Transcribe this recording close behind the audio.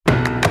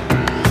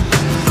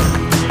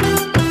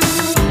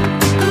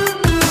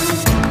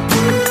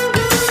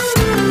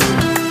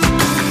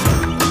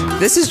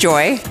This is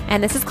Joy.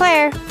 And this is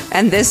Claire.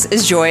 And this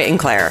is Joy and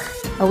Claire,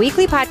 a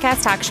weekly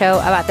podcast talk show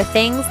about the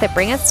things that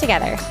bring us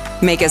together,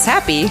 make us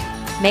happy,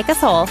 make us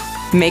whole,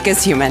 make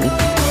us human.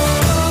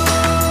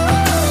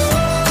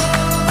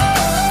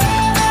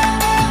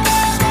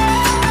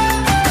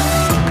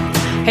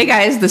 Hey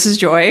guys, this is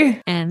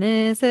Joy. And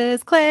this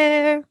is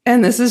Claire.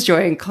 And this is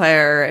Joy and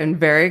Claire. And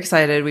very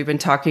excited. We've been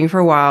talking for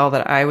a while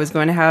that I was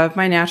going to have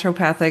my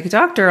naturopathic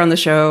doctor on the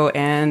show,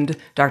 and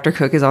Dr.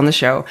 Cook is on the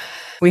show.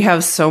 We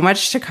have so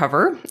much to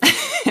cover,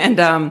 and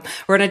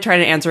we're going to try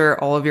to answer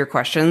all of your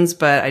questions,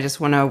 but I just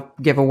want to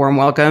give a warm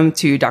welcome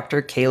to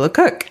Dr. Kayla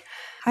Cook.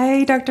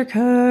 Hi, Dr.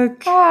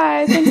 Cook.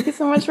 Hi, thank you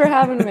so much for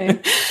having me.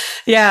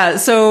 Yeah,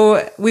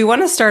 so we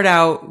want to start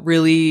out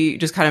really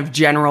just kind of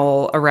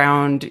general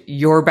around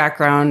your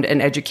background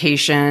and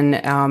education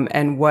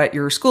and what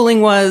your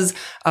schooling was.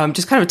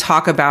 Just kind of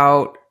talk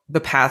about the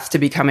path to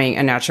becoming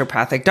a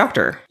naturopathic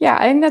doctor. Yeah,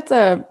 I think that's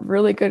a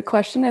really good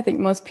question. I think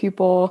most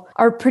people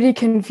are pretty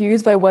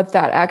confused by what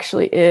that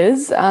actually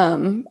is.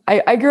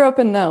 I grew up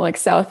in the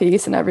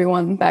Southeast, and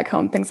everyone back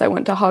home thinks I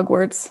went to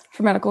Hogwarts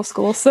for medical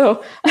school.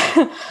 So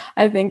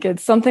I think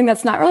it's something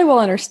that's not really well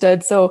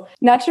understood. So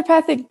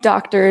naturopathic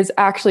doctors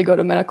actually go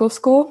to medical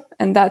school,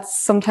 and that's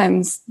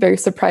sometimes very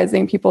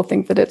surprising. People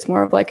think that it's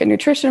more of like a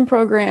nutrition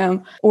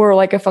program or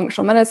like a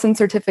functional medicine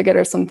certificate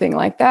or something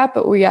like that.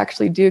 But we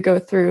actually do go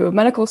through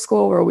medical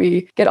school where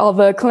we get all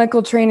the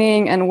clinical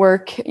training and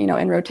work,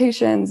 in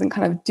rotations and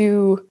kind of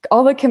do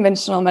all the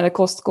conventional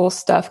medical school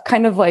stuff,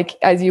 kind of like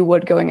as you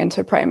would going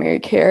into primary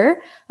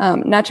care.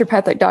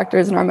 Naturopathic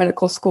doctors in our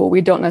medical school,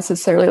 we don't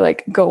necessarily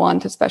go on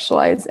to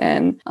specialize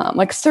in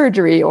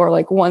surgery or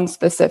one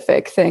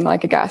specific thing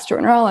like a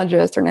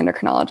gastroenterologist or an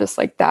endocrinologist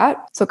like that.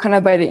 So kind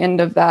of by the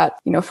end of that,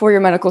 4-year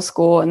medical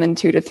school and then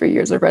 2 to 3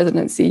 years of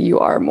residency, you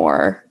are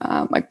more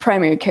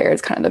primary care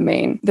is kind of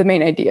the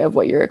main idea of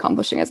what you're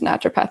accomplishing as a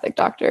naturopathic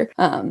doctor.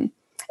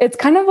 It's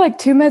kind of like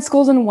 2 med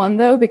schools in one,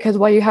 though, because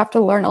while you have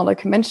to learn all the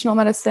conventional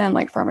medicine,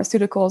 like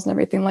pharmaceuticals and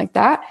everything like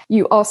that,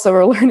 you also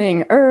are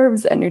learning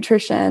herbs and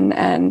nutrition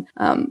and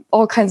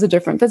all kinds of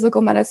different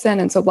physical medicine.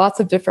 And so lots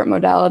of different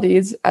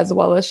modalities, as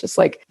well as just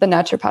the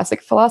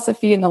naturopathic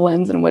philosophy and the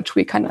lens in which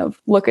we kind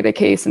of look at a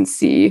case and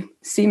see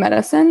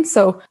medicine.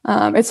 So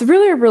it's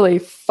really, really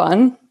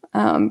fun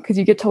because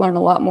you get to learn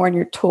a lot more, and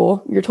your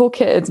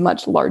toolkit is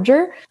much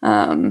larger.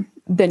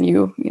 Than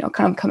you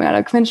kind of coming out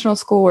of conventional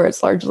school where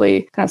it's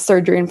largely kind of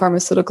surgery and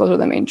pharmaceuticals are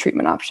the main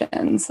treatment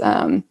options.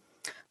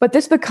 But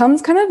this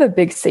becomes kind of a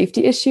big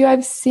safety issue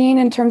I've seen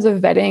in terms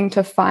of vetting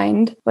to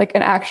find an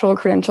actual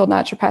credentialed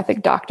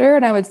naturopathic doctor.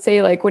 And I would say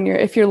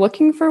if you're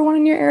looking for one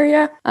in your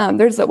area,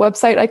 there's a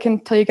website I can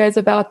tell you guys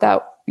about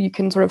that you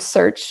can sort of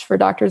search for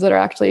doctors that are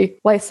actually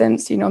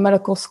licensed,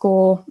 medical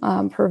school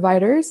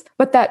providers.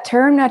 But that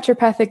term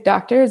naturopathic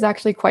doctor is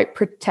actually quite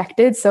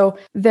protected. So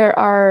there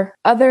are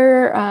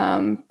other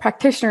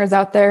practitioners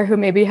out there who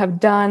maybe have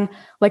done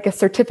a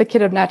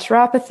certificate of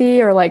naturopathy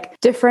or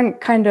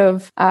different kind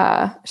of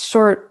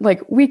short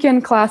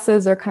weekend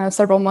classes or kind of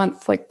several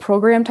month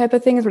program type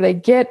of things where they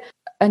get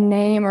a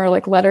name or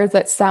letters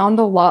that sound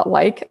a lot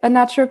like a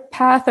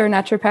naturopath or a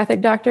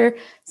naturopathic doctor.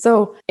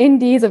 So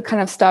NDs have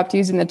kind of stopped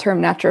using the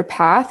term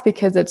naturopath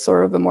because it's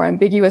sort of a more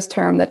ambiguous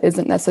term that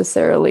isn't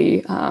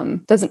necessarily,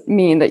 doesn't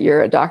mean that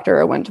you're a doctor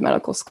or went to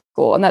medical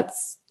school. And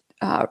that's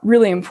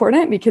really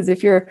important because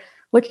if you're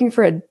looking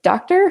for a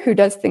doctor who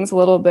does things a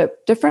little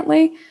bit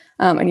differently,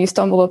 and you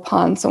stumble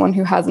upon someone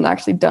who hasn't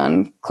actually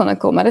done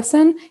clinical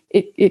medicine,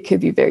 it could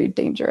be very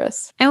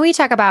dangerous. And we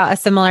talk about a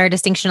similar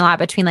distinction a lot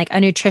between a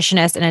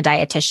nutritionist and a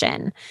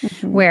dietitian,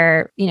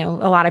 where, a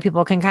lot of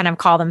people can kind of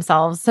call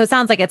themselves. So it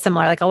sounds like it's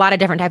similar. A lot of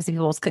different types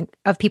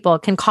of people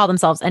can call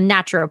themselves a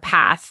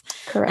naturopath.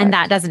 Correct. And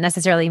that doesn't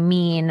necessarily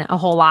mean a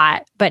whole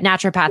lot, but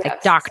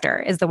naturopathic doctor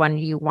is the one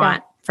you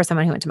want. For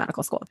someone who went to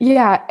medical school.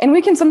 Yeah. And we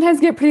can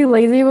sometimes get pretty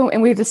lazy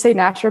and we just say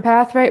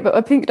naturopath, right? But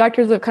I think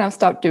doctors have kind of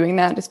stopped doing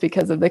that just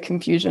because of the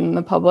confusion in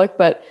the public,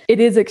 but it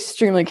is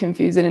extremely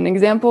confusing. An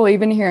example,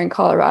 even here in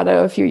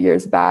Colorado a few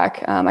years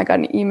back, I got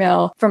an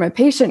email from a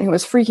patient who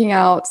was freaking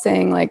out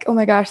saying oh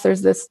my gosh,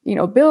 there's this,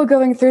 bill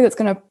going through that's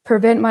going to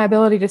prevent my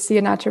ability to see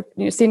see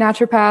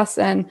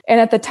naturopaths. And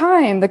at the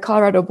time, the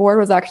Colorado board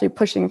was actually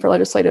pushing for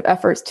legislative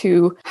efforts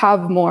to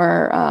have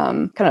more,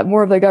 kind of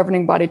more of the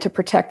governing body to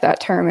protect that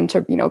term and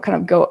to, kind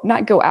of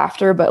not go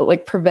after,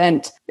 but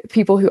prevent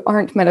people who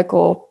aren't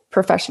medical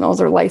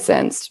professionals or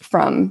licensed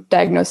from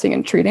diagnosing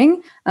and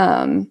treating.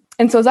 And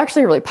so it's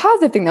actually a really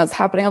positive thing that was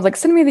happening. I was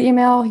send me the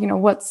email,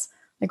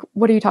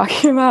 what are you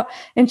talking about?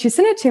 And she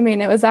sent it to me,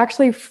 and it was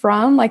actually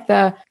from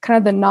the kind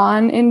of the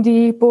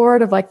non-ND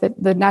board of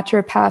the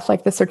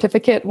naturopath, the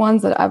certificate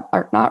ones that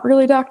are not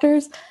really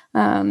doctors.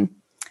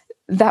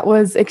 That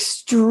was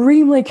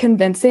extremely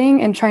convincing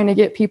in trying to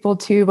get people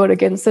to vote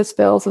against this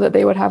bill so that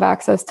they would have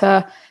access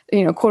to,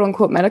 quote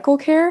unquote, medical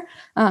care.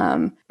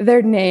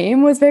 Their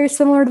name was very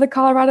similar to the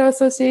Colorado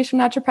Association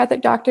of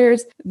Naturopathic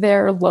Doctors.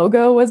 Their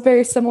logo was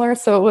very similar.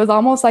 So it was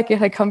almost like it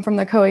had come from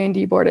the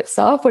COAND board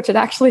itself, which it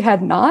actually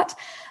had not.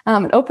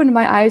 It opened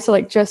my eyes to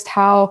like just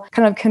how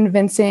kind of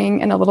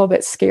convincing and a little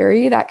bit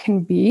scary that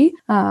can be.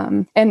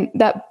 And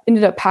that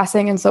ended up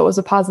passing. And so it was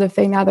a positive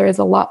thing. Now there is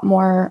a lot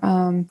more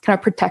kind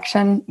of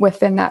protection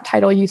within that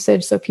title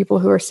usage. So people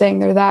who are saying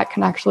they're that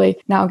can actually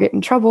now get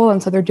in trouble.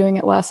 And so they're doing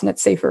it less and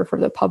it's safer for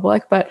the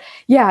public. But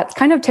yeah, it's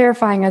kind of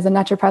terrifying as a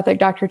naturopathic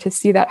doctor to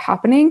see that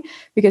happening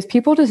because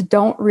people just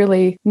don't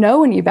really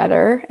know any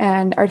better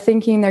and are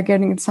thinking they're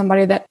getting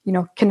somebody that, you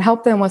know, can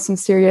help them with some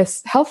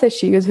serious health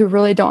issues who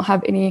really don't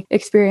have any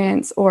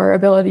experience or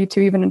ability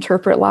to even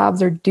interpret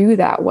labs or do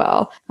that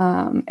well.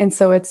 And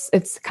so it's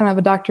kind of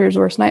a doctor's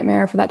worst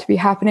nightmare for that to be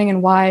happening,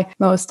 and why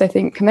most, I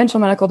think,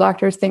 conventional medical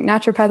doctors think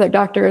naturopathic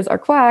doctors are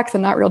quacks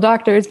and not real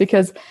doctors,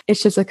 because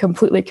it's just a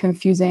completely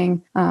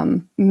confusing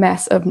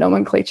mess of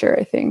nomenclature,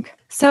 I think.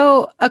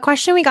 So a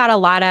question we got a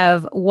lot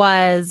of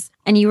was,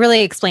 and you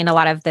really explained a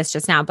lot of this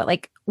just now, but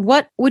like,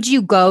 what would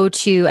you go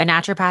to a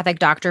naturopathic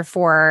doctor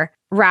for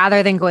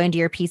rather than going to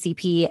your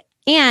PCP?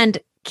 And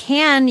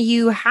can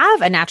you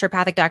have a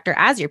naturopathic doctor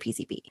as your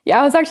PCP? Yeah,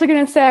 I was actually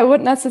going to say, I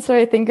wouldn't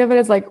necessarily think of it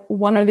as like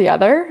one or the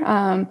other.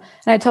 And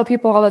I tell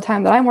people all the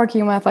time that I'm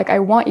working with, like, I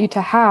want you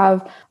to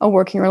have a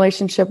working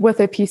relationship with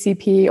a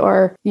PCP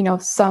or, you know,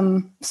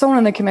 someone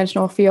in the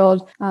conventional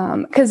field.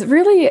 Because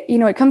really, you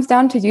know, it comes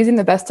down to using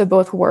the best of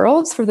both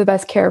worlds for the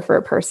best care for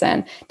a person.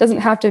 It doesn't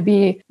have to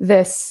be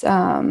this,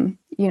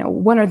 you know,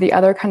 one or the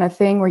other kind of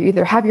thing where you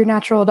either have your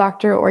natural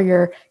doctor or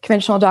your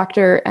conventional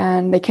doctor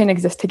and they can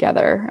exist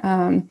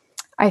together.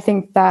 I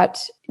think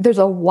that there's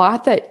a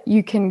lot that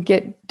you can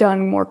get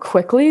done more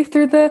quickly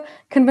through the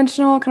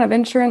conventional kind of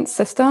insurance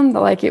system, that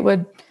like it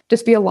would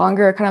just be a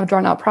longer kind of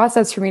drawn out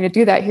process for me to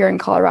do that here in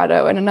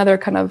Colorado. And another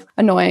kind of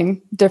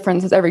annoying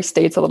difference is every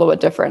state's a little bit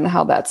different in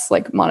how that's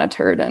like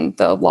monitored and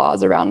the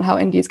laws around how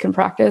NDs can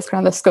practice,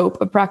 kind of the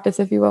scope of practice,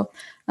 if you will.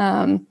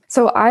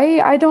 So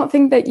I don't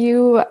think that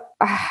you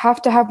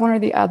have to have one or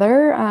the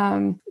other.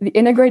 The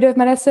integrative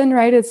medicine,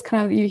 right, is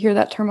kind of, you hear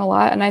that term a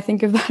lot. And I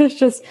think of that as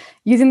just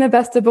using the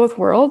best of both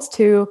worlds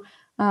to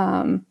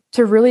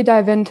really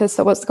dive into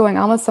what's going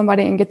on with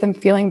somebody and get them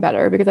feeling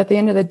better. Because at the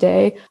end of the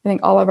day, I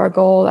think all of our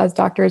goal as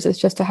doctors is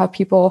just to have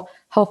people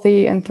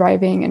healthy and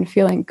thriving and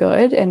feeling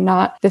good, and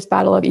not this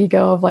battle of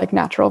ego of like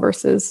natural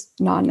versus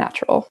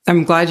non-natural.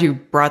 I'm glad you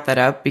brought that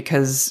up,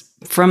 because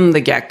from the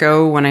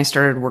get-go, when I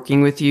started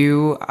working with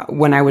you,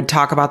 when I would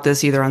talk about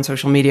this either on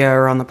social media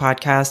or on the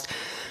podcast,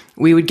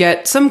 we would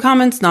get some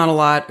comments, not a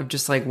lot, of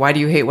just like, why do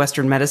you hate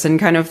Western medicine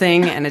kind of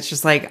thing? And it's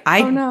just like,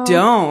 I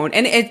don't.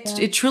 And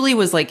it truly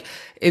was like,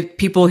 if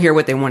people hear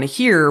what they want to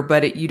hear,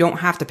 but you don't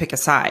have to pick a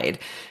side.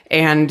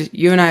 And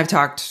you and I have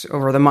talked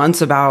over the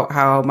months about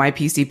how my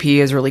PCP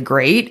is really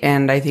great.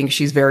 And I think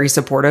she's very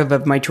supportive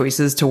of my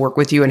choices to work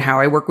with you and how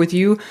I work with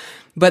you.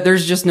 But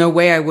there's just no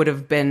way I would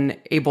have been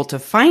able to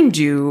find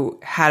you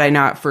had I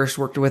not first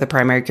worked with a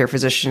primary care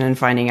physician and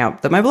finding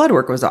out that my blood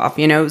work was off,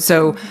 you know?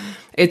 So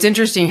it's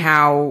interesting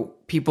how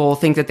people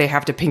think that they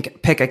have to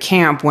pick a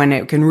camp when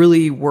it can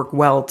really work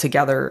well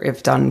together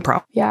if done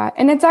properly. Yeah.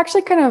 And it's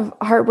actually kind of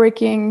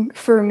heartbreaking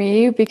for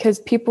me, because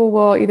people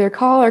will either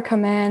call or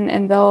come in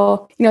and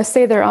they'll, you know,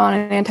 say they're on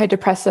an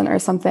antidepressant or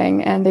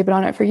something and they've been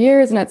on it for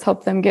years and it's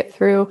helped them get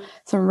through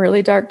some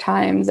really dark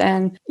times.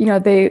 And, you know,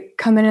 they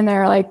come in and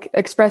they're like,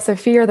 express a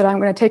fear that I'm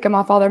going to take them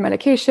off all their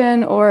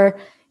medication, or,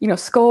 you know,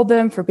 scold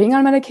them for being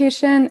on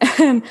medication.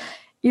 And,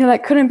 you know,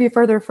 that couldn't be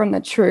further from the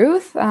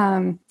truth.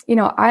 You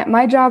know,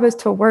 my job is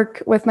to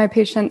work with my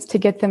patients to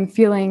get them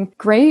feeling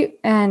great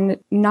and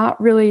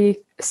not really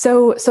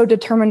so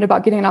determined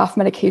about getting off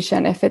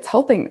medication if it's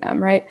helping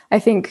them, right? I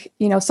think,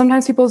 you know,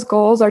 sometimes people's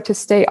goals are to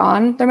stay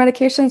on their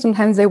medication.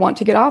 Sometimes they want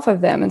to get off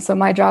of them. And so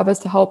my job is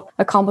to help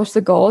accomplish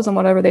the goals and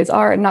whatever these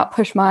are, and not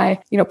push my,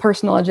 you know,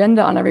 personal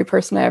agenda on every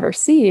person I ever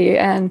see.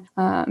 And,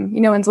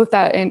 you know, and with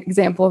that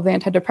example of the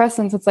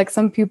antidepressants, it's like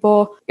some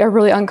people are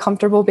really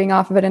uncomfortable being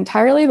off of it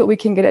entirely, but we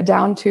can get it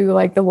down to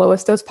like the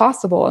lowest dose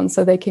possible. And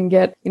so they can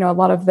get, you know, a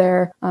lot of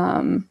their,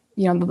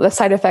 you know, the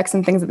side effects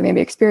and things that they may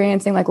be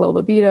experiencing, like low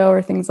libido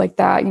or things like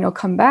that, you know,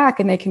 come back,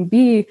 and they can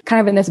be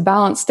kind of in this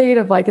balanced state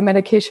of like the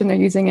medication, they're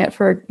using it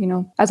for, you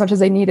know, as much as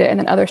they need it, and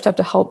then other stuff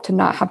to help to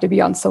not have to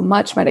be on so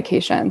much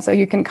medication. So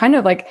you can kind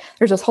of like,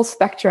 there's this whole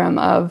spectrum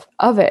of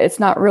it. It's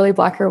not really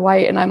black or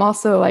white. And I'm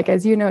also like,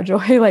 as you know,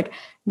 Joy, like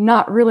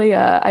not really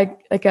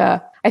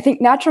I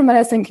think natural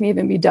medicine can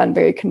even be done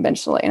very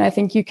conventionally. And I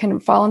think you can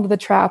fall into the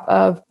trap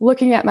of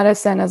looking at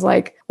medicine as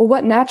like, well,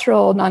 what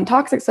natural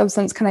non-toxic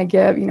substance can I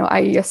give, you know,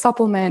 i.e. a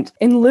supplement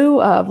in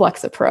lieu of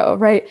Lexapro,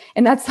 right?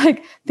 And that's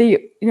like the,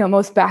 you know,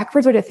 most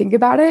backwards way to think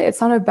about it.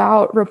 It's not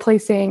about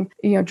replacing,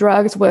 you know,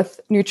 drugs with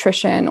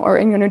nutrition, or,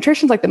 you know,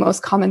 nutrition is like the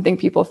most common thing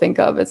people think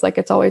of. It's like,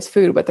 it's always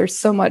food, but there's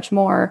so much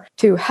more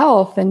to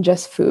health than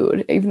just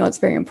food. Even though it's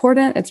very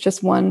important, it's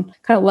just one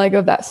kind of leg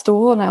of that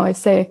stool. And I always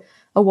say,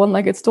 a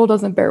one-legged stool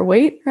doesn't bear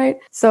weight, right?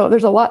 So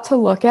there's a lot to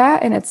look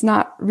at, and it's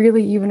not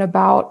really even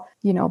about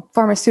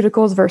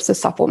pharmaceuticals versus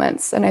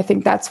supplements. And I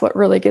think that's what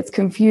really gets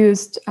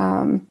confused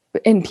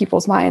in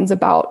people's minds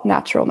about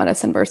natural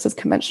medicine versus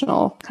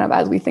conventional, kind of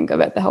as we think of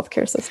it, the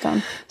healthcare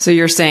system. So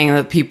you're saying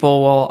that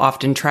people will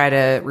often try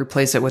to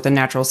replace it with a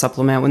natural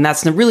supplement when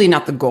that's really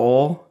not the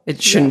goal.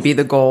 It shouldn't be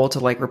the goal to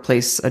like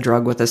replace a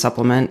drug with a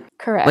supplement.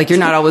 Correct. Like you're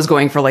not always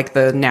going for like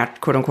the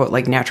quote unquote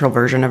like natural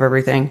version of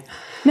everything.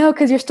 No,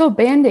 because you're still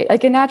Band-Aid.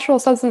 Like a natural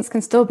substance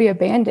can still be a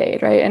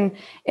Band-Aid, right?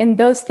 And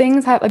those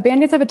things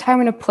Band-Aids have a time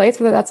and a place,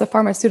 whether that's a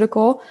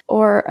pharmaceutical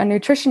or a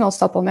nutritional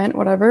supplement,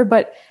 whatever.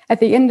 But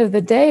at the end of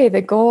the day,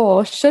 the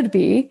goal should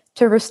be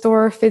to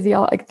restore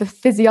the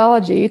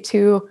physiology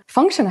to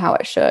function how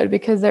it should,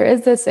 because there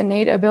is this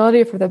innate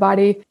ability for the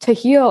body to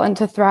heal and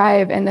to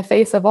thrive in the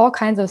face of all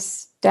kinds of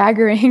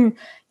staggering,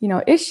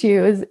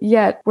 issues.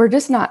 Yet we're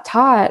just not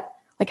taught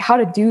like how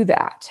to do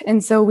that.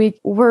 And so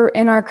we're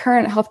in our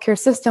current healthcare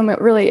system, it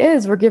really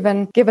is, we're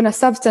given a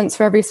substance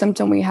for every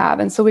symptom we have.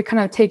 And so we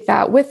kind of take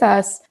that with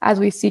us as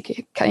we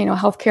seek,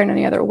 healthcare in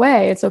any other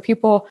way. And so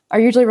people are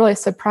usually really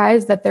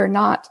surprised that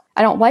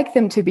I don't like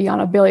them to be on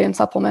a billion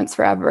supplements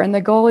forever. And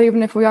the goal,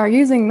 even if we are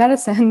using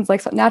medicines,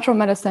 like natural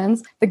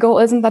medicines, the goal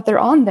isn't that they're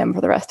on them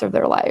for the rest of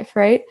their life,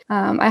 right?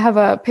 I have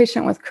a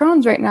patient with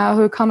Crohn's right now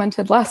who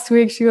commented last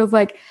week. She was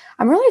like,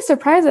 I'm really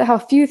surprised at how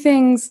few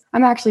things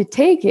I'm actually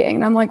taking.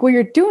 And I'm like, well,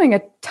 you're doing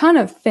a ton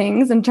of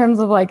things in terms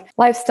of like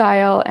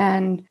lifestyle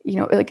and,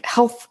 like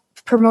health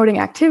promoting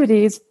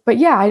activities. But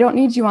yeah, I don't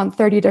need you on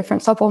 30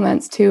 different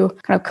supplements to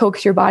kind of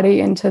coax your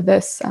body into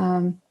this,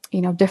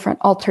 different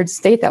altered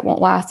state that won't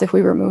last if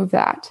we remove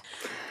that.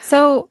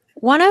 So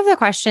one of the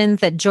questions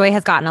that Joy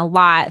has gotten a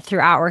lot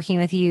throughout working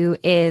with you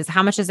is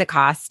how much does it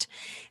cost?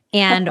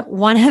 And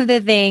one of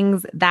the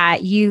things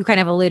that you kind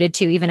of alluded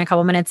to even a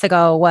couple minutes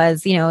ago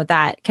was,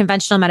 that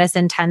conventional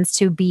medicine tends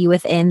to be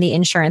within the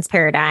insurance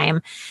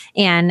paradigm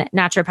and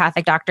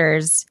naturopathic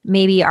doctors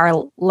maybe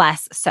are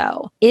less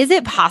so. Is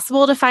it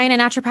possible to find a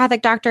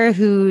naturopathic doctor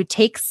who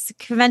takes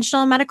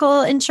conventional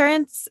medical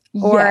insurance?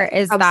 Or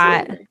is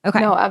absolutely. That okay?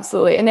 No,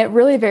 absolutely. And it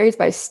really varies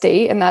by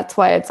state. And that's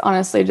why it's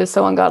honestly just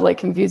so ungodly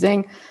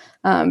confusing.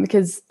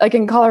 Because like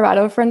in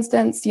Colorado, for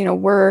instance,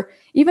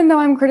 even though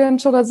I'm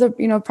credentialed as a,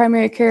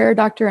 primary care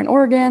doctor in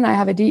Oregon, I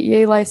have a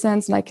DEA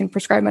license and I can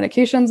prescribe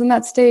medications in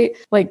that state.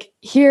 Like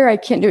here, I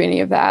can't do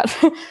any of that,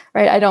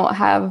 right? I don't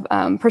have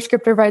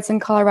prescriptive rights in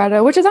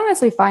Colorado, which is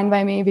honestly fine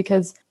by me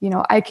because,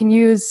 I can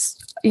use,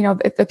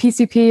 the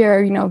PCP or,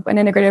 an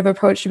integrative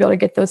approach to be able to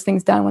get those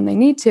things done when they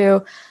need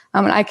to.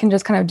 And I can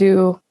just kind of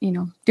do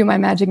my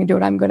magic and do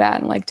what I'm good at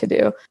and like to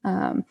do.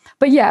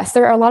 But yes,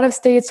 there are a lot of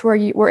states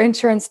where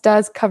insurance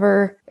does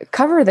cover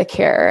the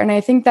care. And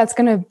I think that's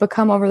going to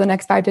become over the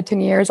next 5 to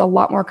 10 years, a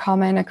lot more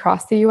common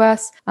across the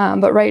US.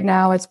 But right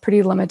now it's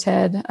pretty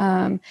limited.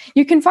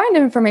 You can find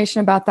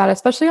information about that,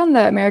 especially on the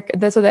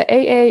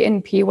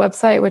AANP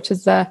website, which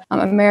is the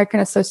American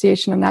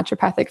Association of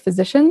Naturopathic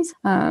Physicians.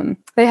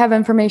 They have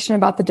information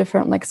about the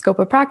different like scope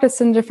of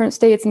practice in different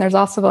states. And there's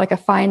also like a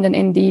find an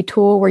ND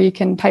tool where you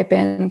can type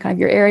in kind of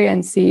your area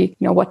and see,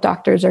 what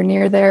doctors are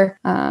near there.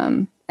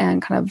 And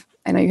kind of,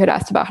 I know you had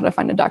asked about how to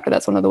find a doctor.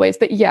 That's one of the ways,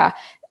 but yeah,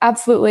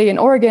 absolutely. In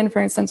Oregon,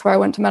 for instance, where I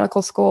went to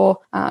medical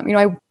school,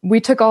 we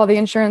took all the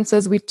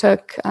insurances, we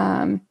took,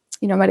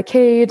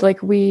 Medicaid,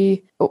 like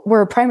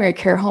we're a primary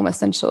care home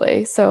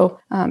essentially. So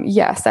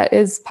yes, that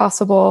is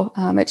possible.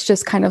 It's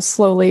just kind of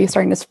slowly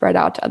starting to spread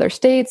out to other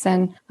states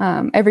and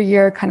every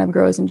year kind of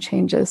grows and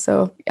changes.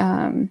 So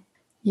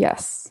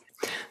yes.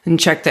 And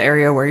check the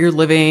area where you're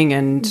living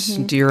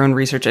and do your own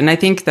research. And I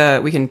think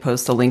that we can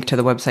post a link to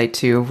the website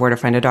too of where to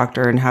find a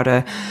doctor and how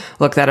to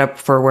look that up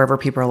for wherever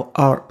people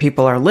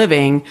are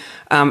living.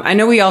 I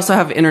know we also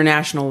have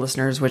international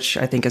listeners, which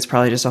I think is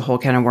probably just a whole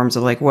can of worms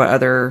of like what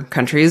other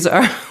countries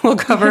will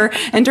cover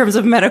in terms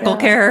of medical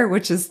care,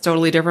 which is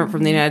totally different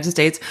from the United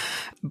States.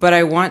 But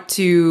I want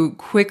to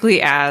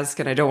quickly ask,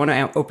 and I don't want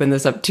to open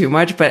this up too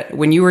much, but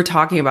when you were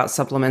talking about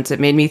supplements, it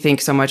made me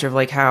think so much of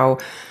like how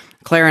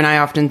Claire and I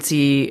often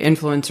see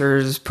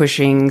influencers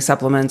pushing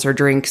supplements or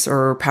drinks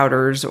or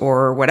powders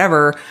or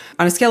whatever.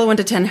 On a scale of 1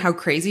 to 10, how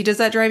crazy does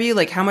that drive you?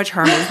 Like, how much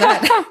harm is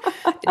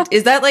that?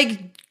 Is that like,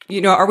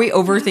 are we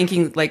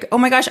overthinking like, oh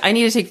my gosh, I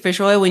need to take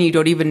fish oil when you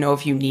don't even know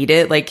if you need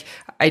it? Like,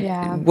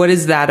 what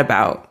is that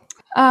about?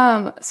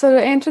 So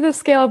to answer the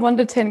scale of 1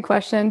 to 10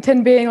 question,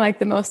 10 being like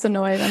the most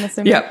annoyed, I'm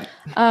assuming. Yep.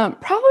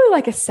 Probably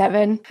like a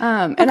 7.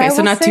 Okay,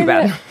 so not too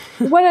bad.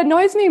 What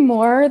annoys me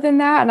more than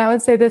that, and I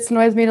would say this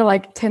annoys me to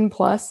like 10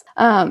 plus,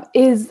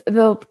 is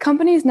the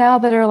companies now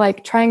that are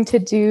like trying to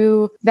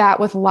do that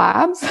with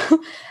labs.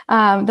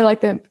 They're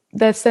like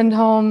the send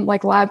home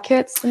like lab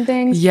kits and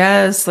things.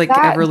 Yes, like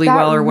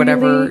Everlywell or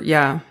whatever.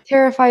 Really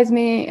terrifies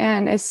me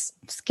and is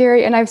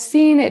scary. And I've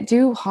seen it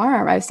do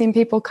harm. I've seen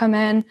people come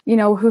in,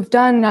 who've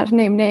done, not to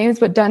name names,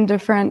 but done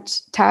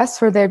different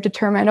tests where they've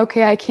determined,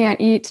 okay, I can't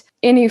eat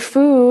any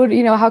food,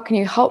 how can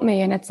you help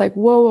me? And it's like,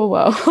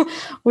 whoa.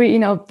 We,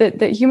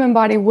 the human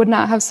body would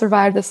not have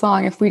survived this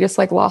long if we just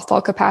like lost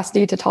all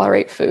capacity to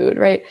tolerate food,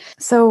 right?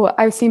 So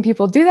I've seen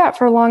people do that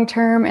for long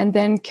term and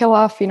then kill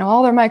off,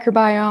 all their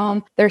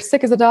microbiome. They're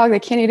sick as a dog. They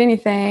can't eat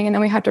anything. And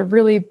then we have to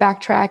really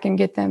backtrack and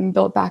get them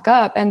built back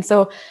up. And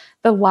so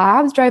the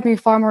labs drive me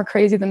far more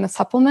crazy than the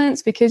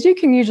supplements, because you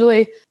can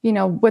usually,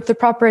 with the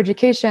proper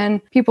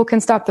education, people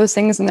can stop those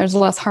things and there's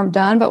less harm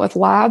done. But with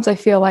labs, I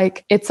feel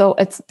like it's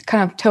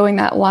kind of towing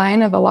that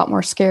line of a lot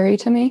more scary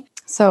to me.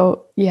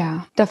 So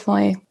yeah,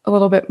 definitely a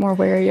little bit more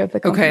wary of the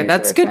companies. Okay,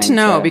 that's good to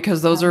know,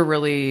 because those are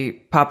really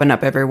popping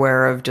up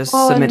everywhere of just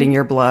submitting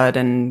your blood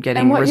and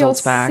getting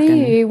results back. And what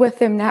you'll see with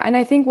them now, and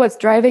I think what's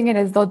driving it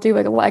is they'll do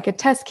like a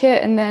test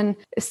kit and then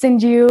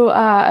send you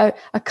a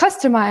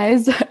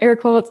customized, air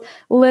quotes,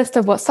 list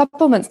of what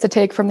supplements to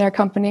take from their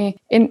company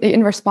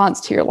in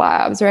response to your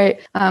labs, right?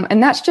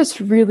 And that's just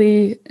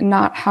really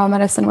not how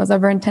medicine was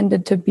ever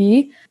intended to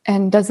be.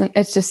 And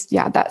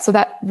so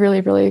that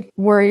really, really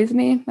worries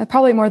me.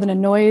 Probably more than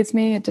annoys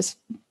me. It just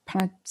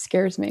kind of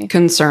scares me.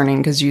 Concerning,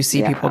 because you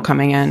see people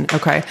coming in.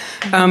 Okay.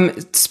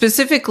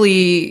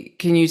 Specifically,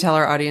 can you tell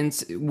our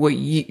audience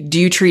do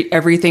you treat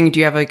everything? Do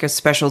you have like a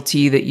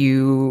specialty that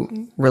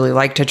you really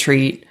like to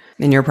treat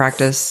in your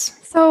practice?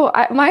 So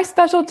my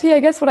specialty, I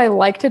guess what I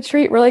like to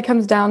treat really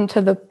comes down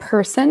to the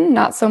person,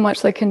 not so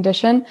much the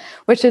condition,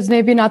 which is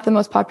maybe not the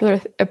most popular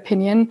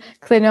opinion.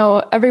 Because I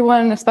know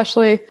everyone,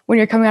 especially when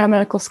you're coming out of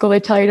medical school, they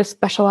tell you to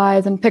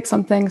specialize and pick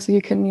something so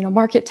you can,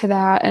 market to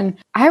that. And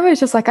I was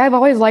just like, I've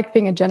always liked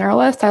being a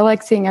generalist. I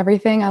like seeing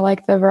everything. I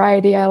like the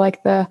variety. I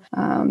like the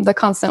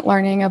constant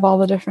learning of all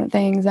the different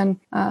things. And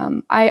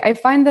I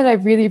find that I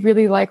really,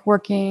 really like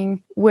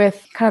working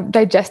with kind of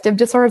digestive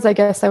disorders, I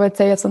guess I would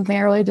say, is something I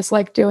really just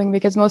like doing,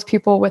 because most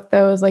people with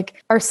those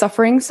are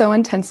suffering so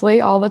intensely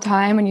all the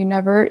time, and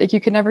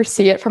you can never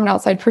see it from an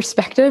outside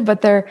perspective,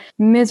 but they're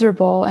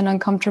miserable and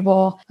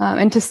uncomfortable.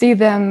 And to see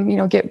them,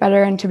 get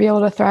better and to be able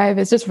to thrive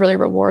is just really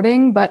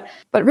rewarding. But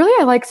really,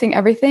 I like seeing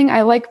everything.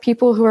 I like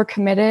people who are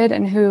committed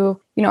and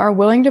who, are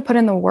willing to put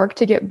in the work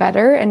to get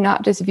better, and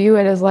not just view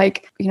it as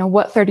like,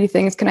 what 30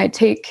 things can I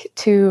take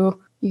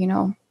to,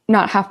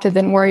 not have to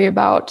then worry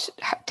about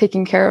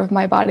taking care of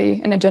my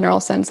body in a general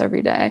sense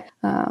every day.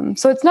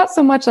 So it's not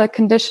so much a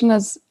condition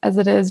as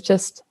it is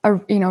just a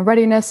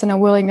readiness and a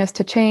willingness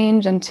to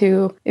change and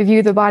to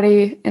view the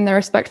body in the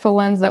respectful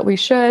lens that we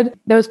should.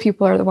 Those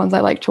people are the ones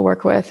I like to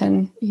work with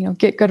and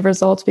get good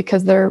results,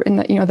 because they're in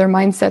the their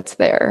mindset's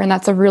there, and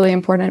that's a really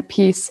important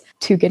piece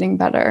to getting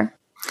better.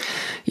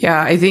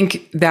 Yeah, I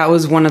think that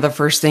was one of the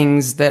first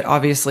things that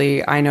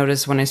obviously I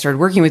noticed when I started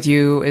working with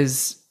you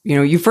is,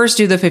 you first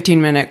do the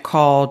 15-minute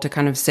call to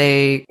kind of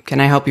say, can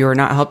I help you or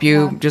not help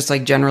you? Yeah. Just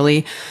like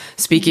generally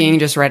speaking,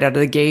 just right out of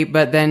the gate.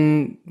 But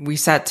then we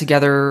sat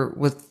together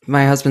with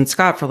my husband,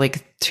 Scott, for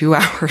like 2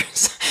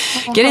 hours,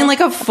 getting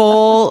like a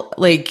full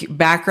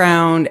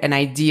background and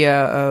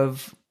idea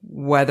of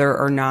whether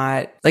or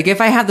not,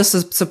 if I had the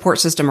support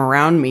system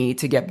around me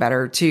to get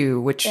better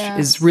too, which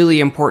is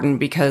really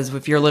important, because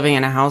if you're living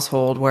in a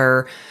household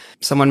where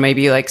someone may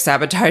be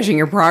sabotaging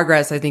your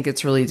progress, I think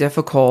it's really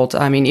difficult.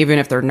 I mean, even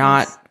if they're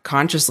not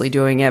consciously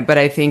doing it, but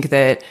I think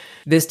that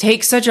this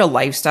takes such a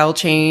lifestyle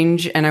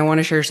change. And I want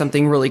to share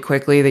something really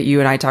quickly that you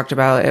and I talked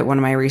about at one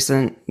of my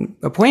recent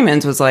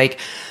appointments was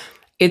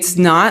it's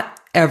not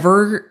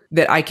ever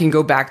that I can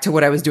go back to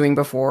what I was doing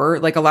before.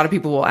 A lot of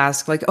people will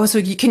ask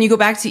can you go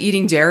back to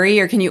eating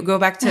dairy, or can you go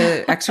back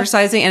to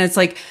exercising? And it's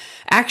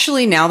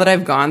actually, now that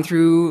I've gone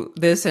through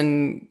this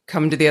and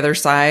come to the other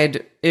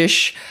side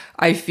ish,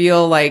 I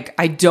feel like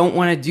I don't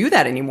want to do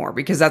that anymore,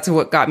 because that's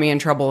what got me in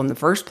trouble in the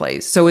first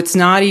place. So it's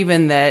not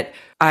even that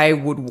I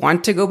would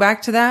want to go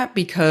back to that,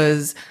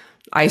 because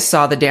I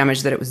saw the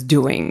damage that it was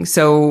doing.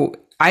 So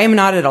I am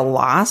not at a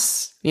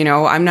loss.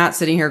 I'm not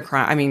sitting here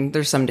crying. I mean,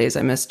 there's some days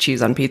I miss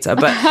cheese on pizza,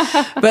 but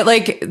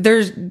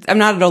I'm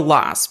not at a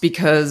loss,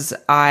 because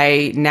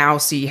I now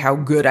see how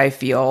good I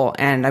feel,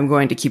 and I'm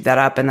going to keep that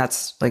up. And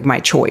that's my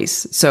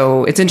choice.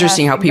 So it's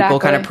interesting how people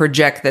kind of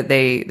project that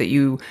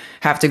you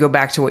have to go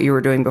back to what you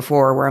were doing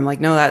before, where I'm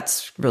no,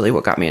 that's really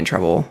what got me in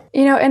trouble.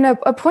 And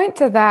a point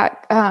to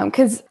that,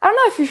 because I don't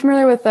know if you're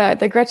familiar with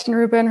the Gretchen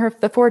Rubin,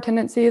 the 4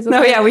 tendencies.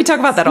 Yeah, we talk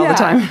about that all the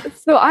time.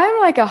 So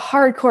I'm a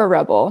hardcore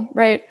rebel,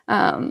 right?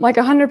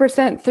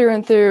 100% through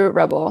and through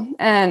rebel.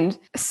 And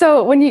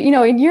so when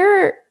in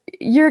your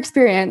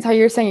experience, how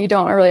you're saying you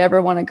don't really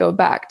ever want to go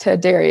back to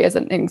dairy as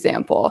an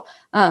example,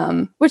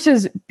 which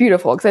is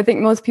beautiful, because I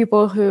think most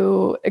people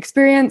who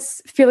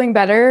experience feeling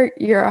better,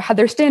 had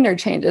their standard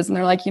changes, and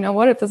they're like,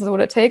 what, if this is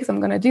what it takes, I'm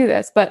going to do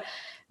this. But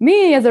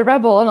me as a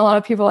rebel, and a lot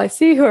of people I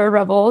see who are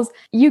rebels,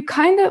 you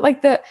kind of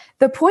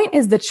the point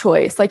is the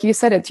choice. Like you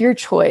said, it's your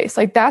choice.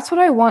 That's what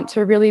I want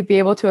to really be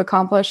able to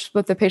accomplish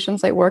with the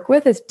patients I work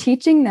with, is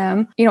teaching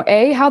them,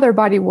 A, how their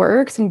body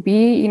works, and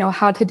B,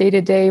 how to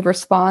day-to-day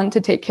respond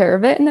to take care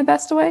of it in the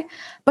best way.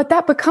 But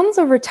that becomes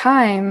over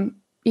time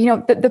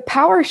the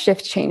power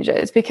shift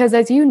changes, because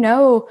as you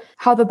know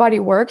how the body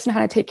works and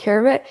how to take care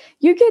of it,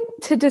 you get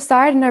to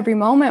decide in every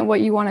moment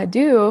what you want to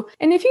do.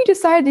 And if you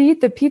decide to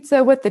eat the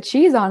pizza with the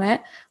cheese on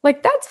it,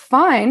 like that's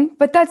fine,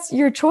 but that's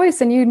your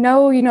choice. And you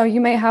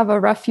may have a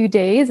rough few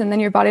days and then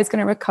your body's going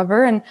to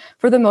recover. And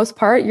for the most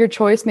part, your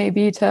choice may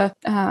be to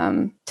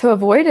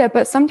avoid it,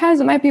 but sometimes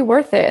it might be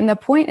worth it. And the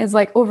point is,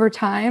 like, over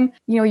time,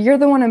 you're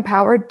the one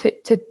empowered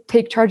to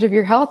take charge of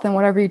your health and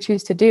whatever you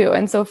choose to do.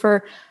 And so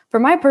for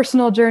my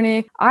personal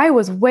journey, I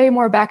was way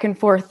more back and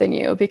forth than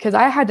you, because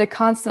I had to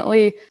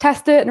constantly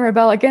test it and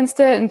rebel against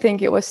it and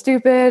think it was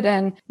stupid,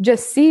 and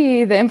just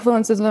see the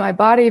influences of my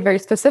body very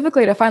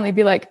specifically to finally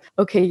be like,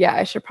 okay, yeah,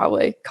 I should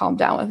probably calm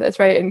down with this,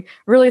 right? And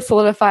really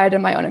solidified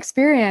in my own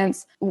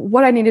experience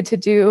what I needed to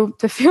do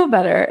to feel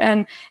better.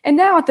 And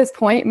now at this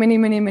point, many,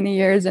 many, many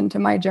years into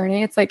my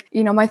journey, it's like,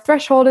 my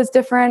threshold is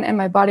different and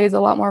my body is a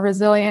lot more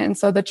resilient. And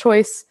so the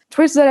choices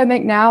that I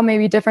make now may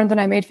be different than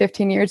I made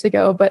 15 years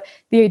ago. But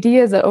the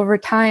idea is that over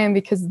time,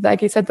 because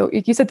like you said,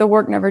 the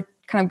work never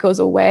kind of goes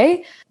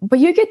away, but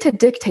you get to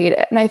dictate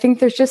it. And I think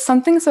there's just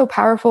something so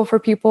powerful for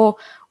people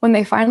when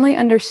they finally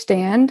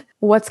understand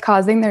what's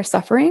causing their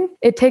suffering.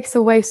 It takes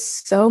away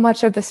so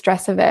much of the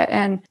stress of it.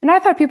 And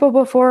I've had people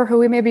before who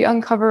we maybe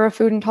uncover a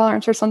food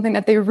intolerance or something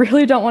that they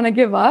really don't want to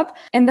give up.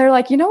 And they're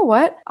like, you know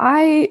what?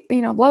 I,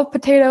 love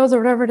potatoes or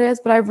whatever it is,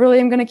 but I really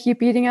am going to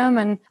keep eating them.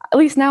 And at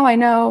least now I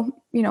know,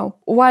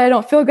 why I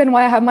don't feel good and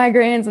why I have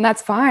migraines, and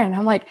that's fine. And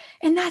I'm like,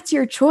 and that's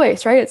your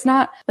choice, right? It's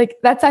not like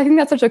I think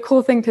that's such a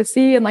cool thing to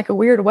see in like a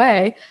weird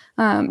way.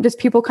 Just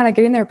people kind of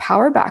getting their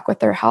power back with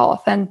their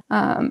health. And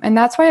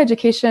that's why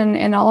education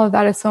and all of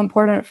that is so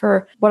important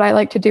for what I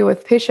like to do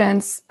with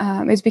patients,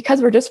 is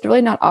because we're just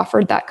really not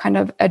offered that kind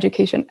of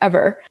education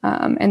ever.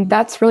 And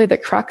that's really the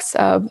crux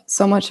of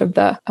so much of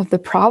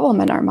the problem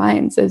in our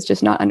minds, is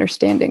just not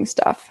understanding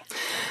stuff.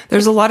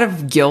 There's a lot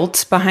of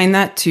guilt behind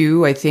that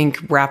too, I think,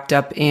 wrapped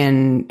up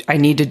in, I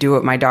need to do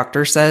what my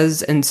doctor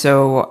says. And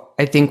so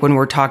I think when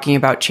we're talking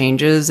about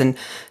changes and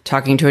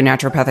talking to a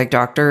naturopathic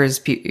doctor,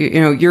 is,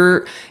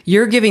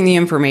 you're giving the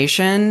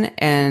information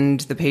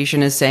and the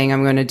patient is saying,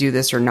 I'm going to do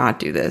this or not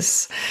do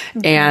this.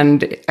 Mm-hmm.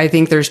 And I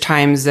think there's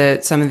times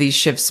that some of these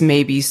shifts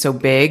may be so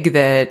big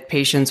that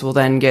patients will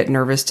then get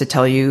nervous to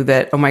tell you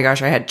that, oh my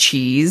gosh, I had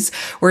cheese,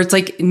 where it's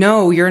like,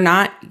 no, you're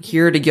not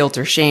here to guilt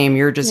or shame.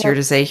 You're just here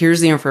to say,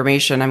 here's the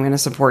information. I'm going to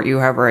support you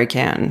however I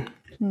can.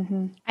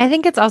 Mm-hmm. I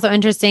think it's also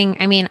interesting.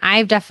 I mean,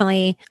 I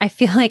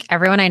feel like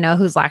everyone I know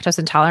who's lactose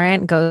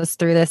intolerant goes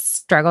through this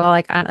struggle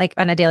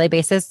on a daily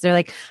basis. They're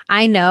like,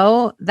 I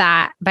know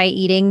that by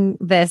eating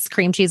this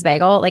cream cheese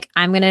bagel, like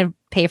I'm going to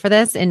pay for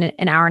this in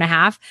an hour and a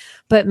half,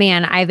 but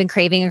man, I've been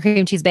craving a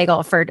cream cheese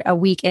bagel for a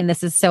week and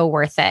this is so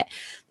worth it.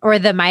 Or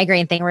the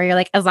migraine thing where you're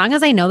like, as long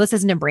as I know this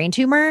isn't a brain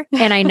tumor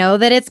and I know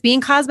that it's being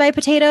caused by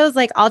potatoes,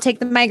 like I'll take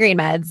the migraine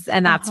meds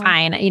and that's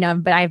fine,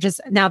 but I've just,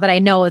 now that I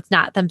know it's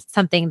not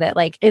something that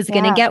like is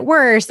going to get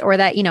worse, or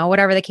that,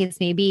 whatever the case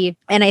may be.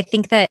 And I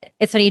think that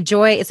it's funny,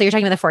 joy. So you're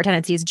talking about the 4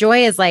 tendencies.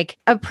 Joy is like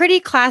a pretty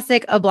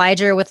classic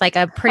obliger with like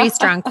a pretty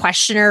strong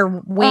questioner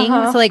wing.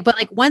 So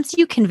but once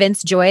you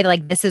convince Joy,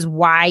 like, this is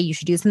why you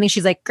should do something,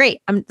 she's like,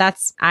 great.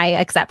 I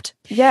accept.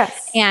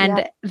 Yes.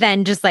 And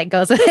then just like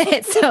goes with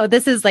it. So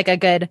this is like a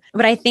good,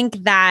 but I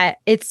think that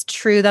it's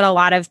true that a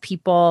lot of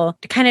people,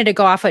 kind of to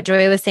go off what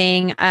Joy was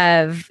saying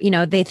of,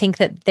 they think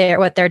that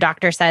what their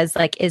doctor says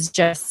like is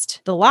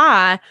just the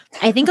law.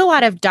 I think a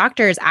lot of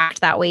doctors act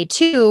that way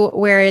too,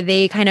 where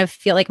they kind of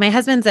feel like, my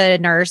husband's a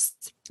nurse.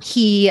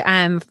 He,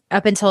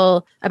 up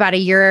until about a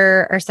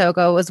year or so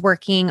ago, was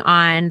working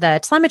on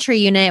the telemetry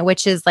unit,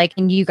 which is like,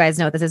 and you guys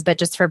know what this is, but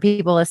just for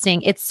people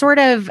listening, it's sort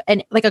of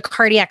like a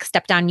cardiac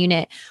step down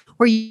unit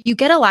where you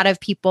get a lot of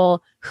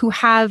people who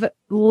have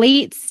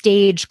late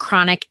stage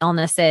chronic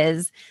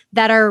illnesses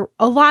that are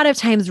a lot of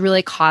times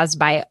really caused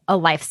by a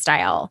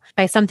lifestyle,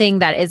 by something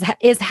that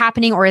is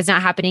happening or is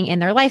not happening in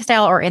their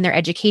lifestyle or in their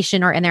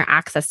education or in their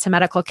access to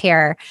medical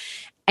care.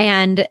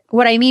 And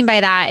what I mean by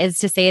that is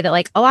to say that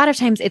like a lot of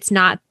times it's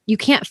not, you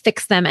can't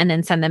fix them and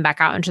then send them back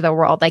out into the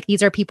world. Like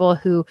these are people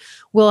who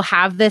will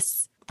have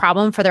this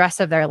problem for the rest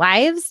of their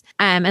lives,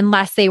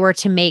 unless they were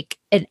to make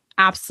an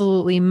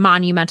absolutely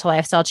monumental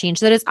lifestyle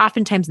change that is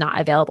oftentimes not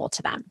available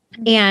to them.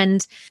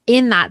 And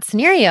in that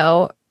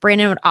scenario,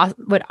 Brandon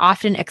would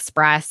often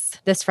express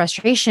this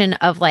frustration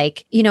of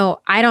like,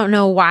 I don't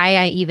know why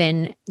I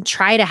even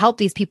try to help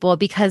these people,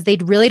 because they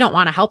really don't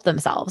want to help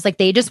themselves. Like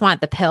they just want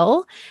the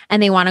pill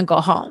and they want to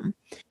go home.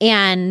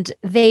 And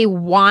they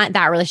want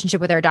that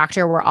relationship with their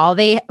doctor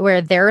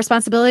where their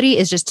responsibility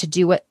is just to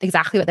do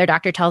exactly what their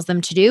doctor tells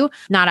them to do,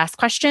 not ask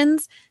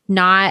questions,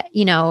 not,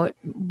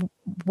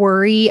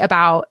 worry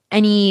about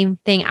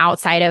anything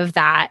outside of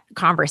that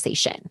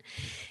conversation.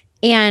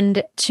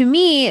 And to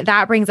me,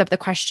 that brings up the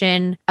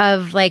question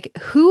of like,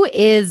 who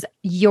is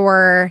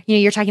you're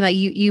talking about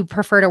you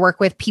prefer to work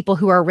with people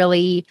who are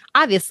really,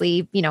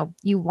 obviously,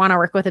 you want to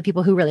work with the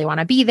people who really want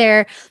to be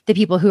there, the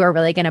people who are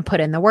really going to put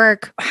in the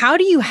work. How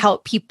do you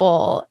help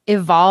people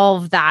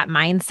evolve that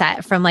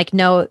mindset from like,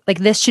 no, like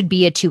this should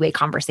be a two-way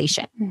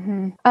conversation?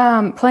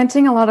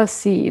 Planting a lot of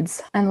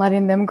seeds and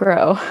letting them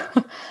grow.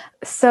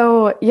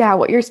 So yeah,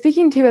 what you're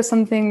speaking to is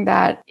something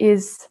that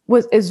is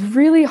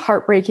really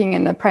heartbreaking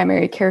in the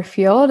primary care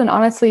field. And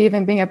honestly,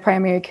 even being a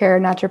primary care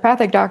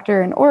naturopathic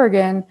doctor in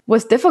Oregon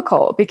was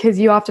difficult because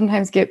you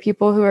oftentimes get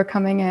people who are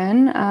coming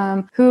in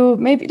who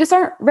maybe just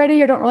aren't ready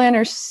or don't really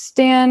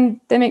understand.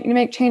 They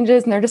make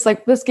changes and they're just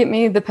like, let's get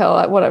me the pill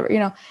at whatever,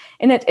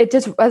 and it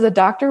just, as a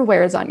doctor,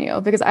 wears on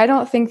you, because I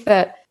don't think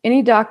that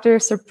any doctor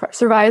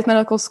survives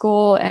medical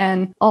school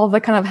and all the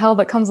kind of hell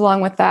that comes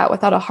along with that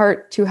without a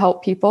heart to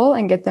help people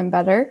and get them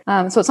better.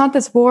 So it's not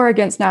this war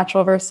against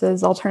natural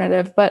versus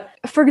alternative. But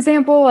for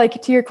example,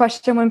 like to your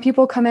question, when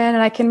people come in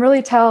and I can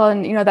really tell,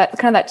 and that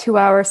kind of that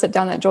 2-hour sit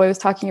down that Joy was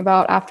talking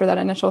about after that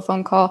initial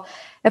phone call,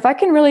 if I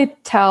can really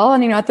tell,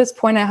 and at this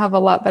point I have a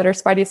lot better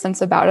spidey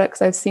sense about it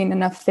because I've seen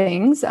enough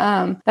things,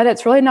 that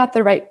it's really not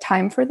the right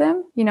time for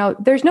them.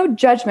 There's no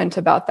judgment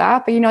about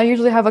that, but I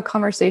usually have a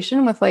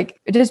conversation with like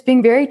just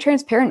being very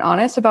transparent,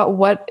 honest about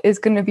what is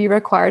going to be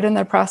required in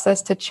the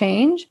process to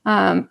change,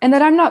 and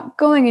that I'm not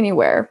going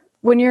anywhere.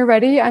 When you're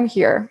ready, I'm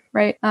here,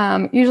 right?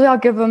 Usually I'll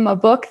give them a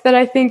book that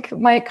I think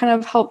might kind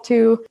of help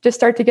to just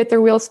start to get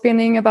their wheels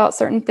spinning about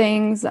certain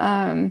things.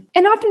 And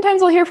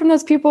oftentimes I'll hear from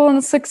those people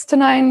in 6 to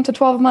 9 to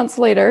 12 months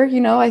later.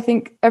 I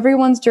think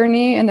everyone's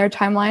journey and their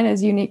timeline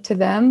is unique to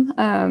them.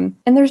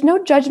 And there's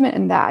no judgment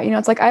in that.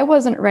 It's like I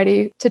wasn't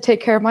ready to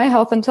take care of my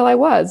health until I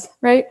was,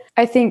 right?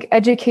 I think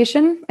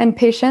education and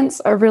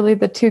patience are really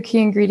the two key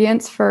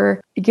ingredients for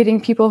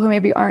getting people who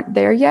maybe aren't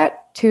there yet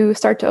to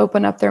start to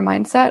open up their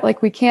mindset.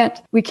 Like we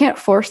can't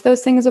force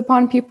those things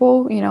upon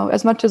people,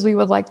 as much as we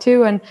would like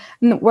to. And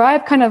where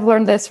I've kind of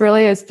learned this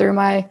really is through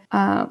my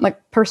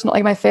personal,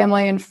 like my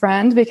family and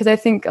friends, because I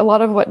think a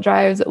lot of what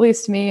drives at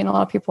least me and a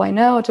lot of people I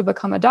know to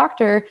become a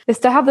doctor is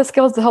to have the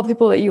skills to help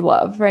people that you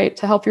love, right?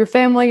 To help your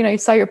family. You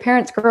saw your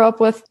parents grow up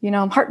with,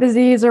 heart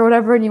disease or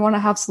whatever, and you want to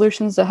have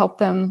solutions to help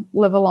them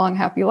live a long,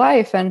 happy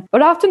life.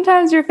 But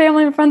oftentimes your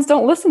family and friends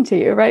don't listen to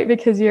you, right?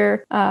 Because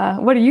you're,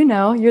 what do you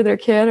know? You're their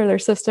kid or their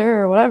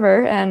sister or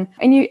whatever. And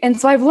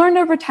so I've learned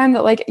over time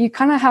that like, you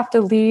kind of have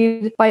to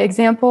lead by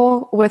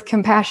example with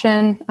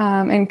compassion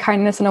and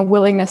kindness and a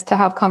willingness to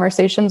have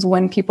conversations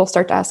when people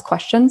start to ask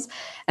questions.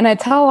 And I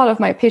tell a lot of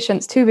my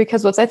patients too,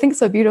 because what's I think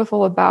so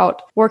beautiful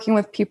about working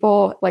with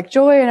people like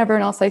Joy and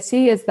everyone else I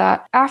see is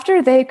that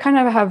after they kind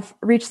of have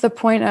reached the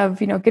point of,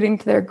 getting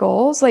to their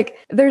goals, like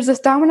there's this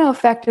domino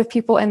effect of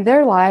people in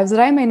their lives that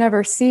I may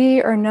never see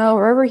or know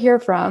or ever hear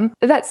from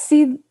that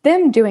see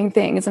them doing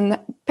things and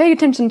paying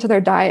attention to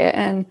their diet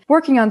and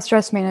working on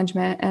stress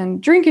management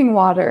and drinking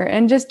water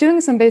and just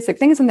doing some basic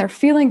things, and they're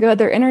feeling good,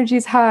 their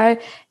energy's high,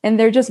 and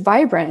they're just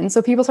vibrant. And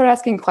so people start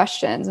asking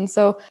questions. And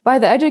so by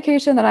the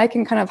education that I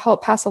can kind of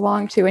help pass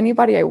along to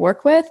anybody I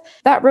work with,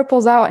 that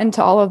ripples out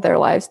into all of their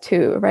lives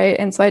too, right?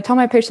 And so I tell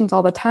my patients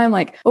all the time,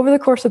 like over the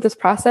course of this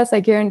process, I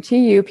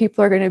guarantee you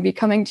people are going to be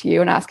coming to you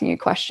and asking you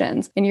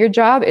questions. And your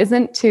job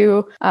isn't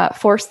to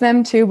force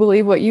them to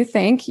believe what you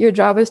think. Your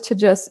job is to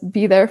just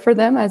be there for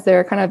them as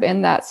they're kind of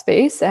in that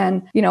space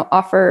and,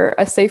 offer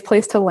a safe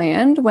place to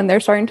land when they're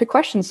starting to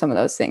question some of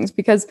those things.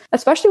 Because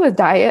especially with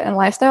diet and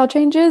lifestyle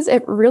changes,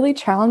 it really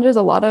challenges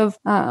a lot of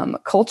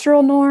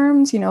cultural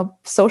norms,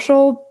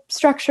 social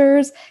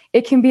structures.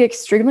 It can be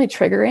extremely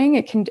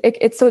triggering.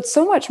 It's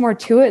so much more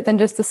to it than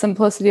just the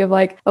simplicity of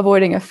like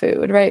avoiding a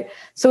food, right?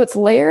 So it's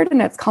layered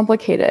and it's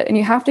complicated, and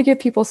you have to give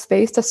people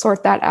space to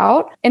sort that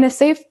out in a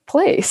safe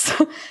place.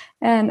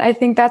 And I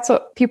think that's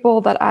what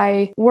people that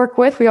I work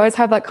with, we always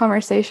have that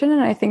conversation.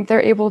 And I think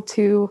they're able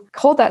to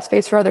hold that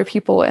space for other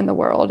people in the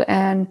world.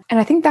 And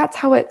I think that's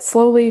how it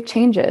slowly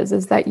changes,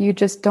 is that you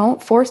just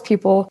don't force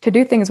people to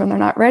do things when they're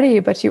not ready,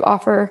 but you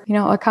offer,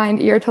 a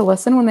kind ear to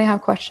listen when they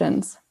have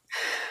questions.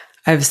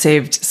 I've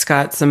saved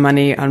Scott some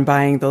money on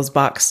buying those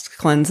boxed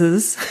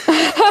cleanses.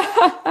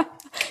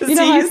 You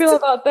know how I feel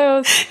about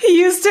those. He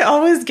used to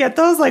always get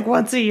those like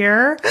once a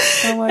year.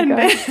 Oh my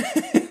God.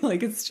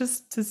 Like it's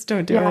just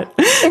don't do it.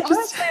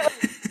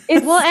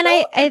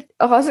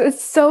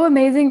 It's so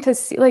amazing to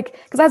see, like,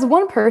 because as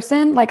one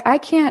person, like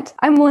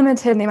I'm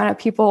limited in the amount of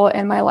people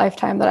in my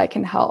lifetime that I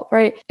can help,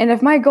 right? And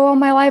if my goal in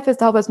my life is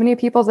to help as many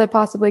people as I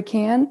possibly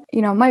can,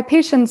 my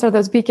patients are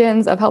those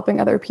beacons of helping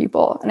other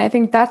people. And I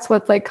think that's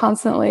what's like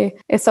constantly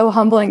is so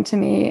humbling to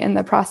me in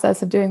the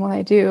process of doing what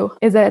I do,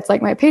 is that it's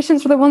like my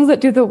patients are the ones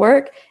that do the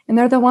work, and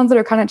they're the ones that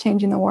are kind of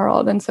changing the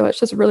world. And so it's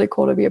just really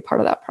cool to be a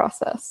part of that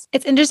process.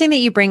 It's interesting that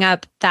you bring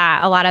up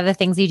that a lot of the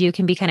things you do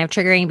can be kind of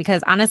triggering,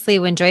 because honestly,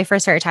 when Joy Joy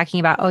first started talking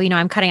about, oh,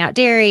 I'm cutting out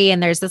dairy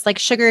and there's this like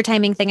sugar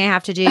timing thing I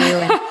have to do.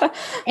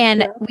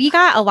 And we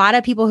got a lot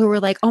of people who were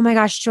like, oh my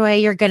gosh, Joy,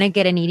 you're going to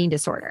get an eating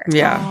disorder.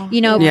 Yeah.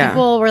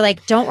 People were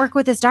like, don't work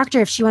with this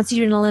doctor if she wants you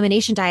to do an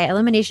elimination diet.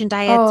 Elimination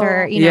diets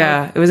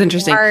it was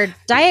interesting. Our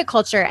diet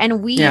culture.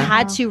 And we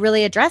had to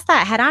really address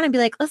that head on and be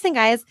like, listen,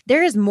 guys,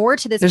 there is more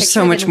to this. There's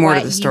so much more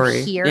to the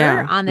story here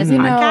on this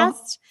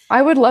podcast.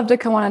 I would love to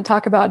come on and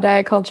talk about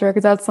diet culture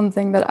because that's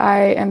something that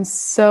I am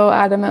so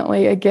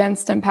adamantly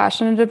against and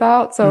passionate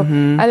about. So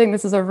I think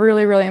this is a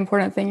really, really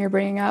important thing you're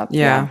bringing up.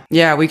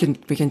 Yeah. We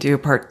can do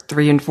part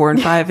 3 and 4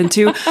 and 5 and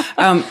 2.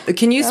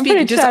 Can you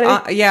speak just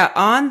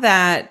on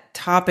that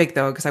topic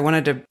though? Because I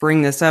wanted to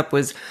bring this up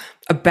was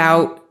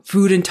about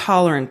food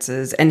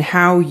intolerances and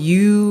how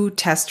you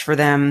test for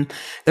them.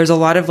 There's a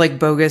lot of like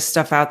bogus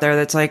stuff out there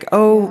that's like,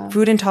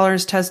 food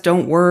intolerance tests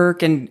don't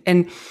work. And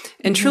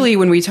truly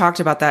when we talked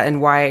about that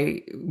and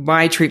why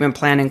my treatment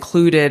plan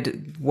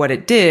included what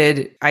it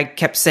did, I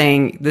kept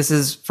saying, this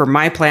is for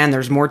my plan.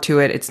 There's more to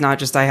it. It's not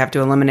just I have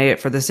to eliminate it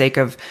for the sake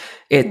of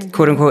it,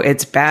 quote unquote,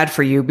 it's bad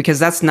for you, because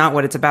that's not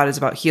what it's about. It's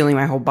about healing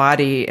my whole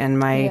body, and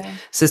my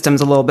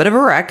system's a little bit of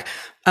a wreck.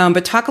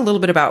 But talk a little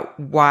bit about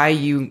why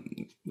you,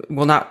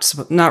 well,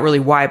 not really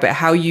why, but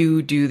how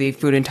you do the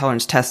food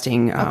intolerance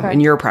testing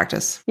in your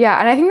practice. Yeah.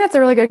 And I think that's a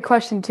really good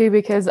question too,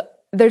 because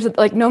there's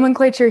like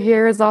nomenclature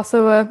here is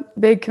also a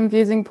big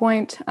confusing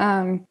point.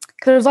 Because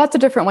there's lots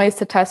of different ways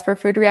to test for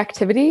food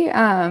reactivity.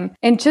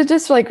 And to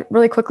just like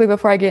really quickly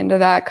before I get into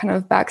that, kind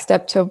of back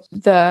step to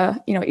the,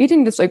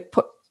 eating, just like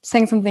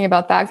saying something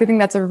about that, because I think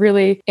that's a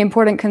really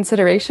important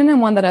consideration,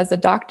 and one that as a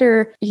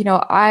doctor,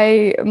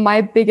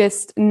 my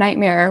biggest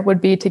nightmare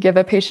would be to give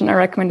a patient a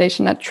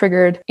recommendation that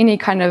triggered any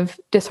kind of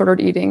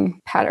disordered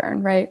eating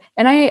pattern, right?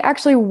 And I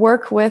actually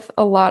work with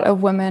a lot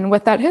of women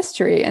with that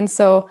history. And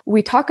so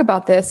we talk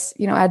about this,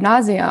 ad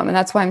nauseum, and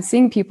that's why I'm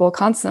seeing people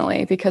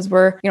constantly, because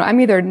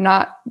I'm either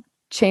not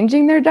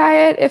changing their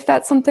diet if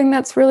that's something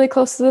that's really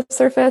close to the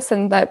surface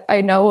and that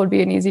I know would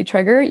be an easy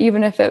trigger,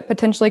 even if it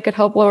potentially could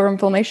help lower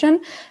inflammation,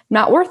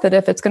 not worth it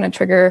if it's going to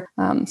trigger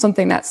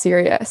something that's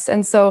serious.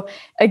 And so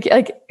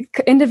like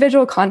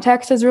individual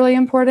context is really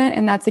important.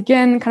 And that's,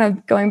 again, kind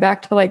of going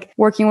back to like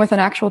working with an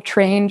actual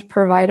trained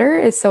provider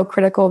is so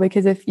critical,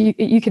 because if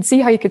you could see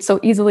how you could so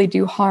easily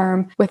do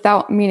harm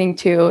without meaning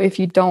to, if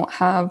you don't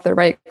have the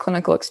right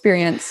clinical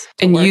experience.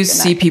 And you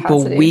see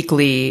people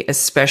weekly,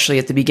 especially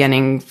at the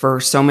beginning, for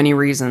so many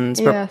reasons,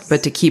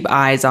 but to keep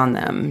eyes on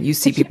them. You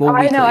see people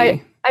weekly. I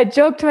know. I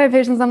joke to my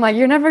patients, I'm like,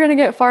 you're never going to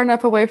get far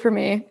enough away from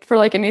me for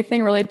like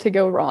anything really to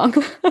go wrong.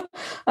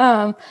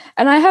 And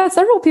I have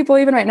several people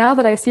even right now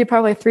that I see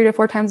probably 3 to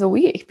 4 times a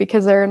week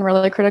because they're in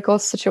really critical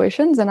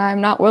situations, and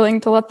I'm not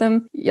willing to let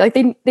them, like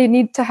they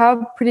need to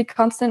have pretty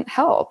constant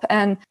help.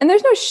 And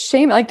there's no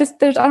shame. Like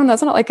I don't know.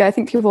 It's not like, I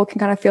think people can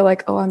kind of feel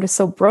like, oh, I'm just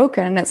so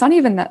broken. And it's not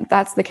even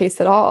that's the case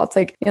at all. It's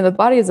like, the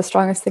body is the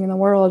strongest thing in the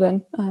world.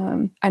 And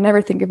I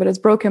never think of it as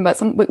broken,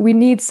 but we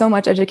need so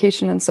much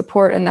education and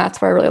support. And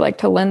that's why I really like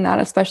to lend that,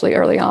 especially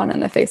early on in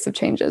the face of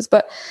changes.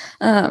 But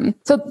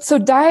so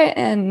diet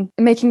and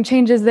making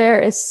changes there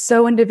is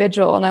so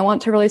individual. And I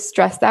want to really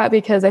stress that,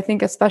 because I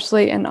think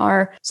especially in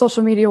our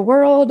social media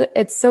world,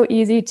 it's so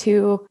easy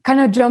to kind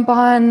of jump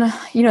on,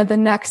 the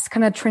next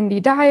kind of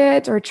trendy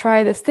diet or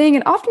try this thing.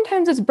 And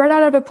oftentimes it's bred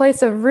out of a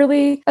place of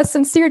really a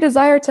sincere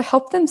desire to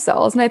help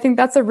themselves. And I think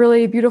that's a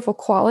really beautiful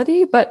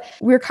quality, but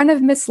we're kind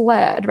of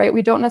misled, right?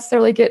 We don't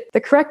necessarily get the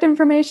correct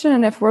information.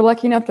 And if we're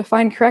lucky enough to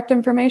find correct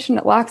information,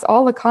 it lacks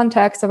all the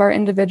context of our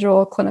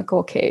individual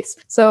clinical case.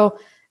 So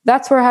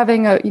that's where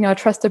having a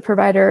trusted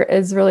provider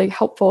is really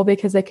helpful,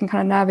 because they can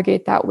kind of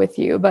navigate that with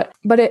you. But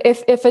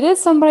if it is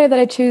somebody that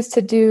I choose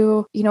to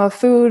do, a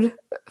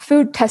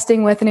food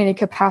testing with in any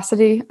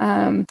capacity,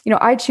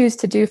 I choose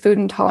to do food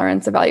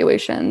intolerance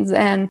evaluations,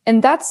 and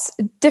that's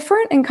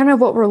different in kind of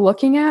what we're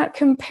looking at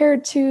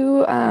compared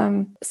to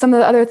some of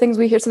the other things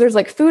we hear. So there's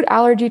like food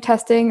allergy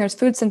testing, there's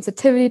food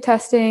sensitivity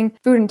testing,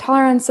 food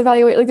intolerance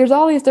evaluate. Like there's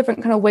all these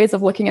different kind of ways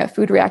of looking at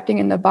food reacting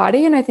in the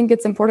body, and I think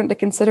it's important to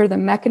consider the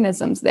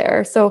mechanisms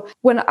there. So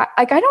when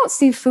I don't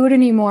see food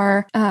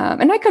anymore,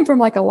 and I come from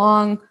like a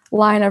long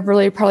line of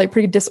really probably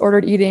pretty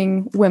disordered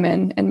eating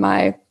women in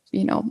my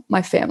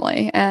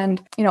family,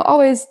 and,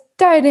 always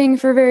dieting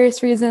for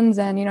various reasons.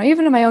 And,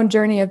 even in my own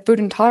journey of food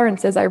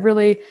intolerances, I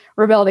really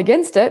rebelled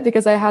against it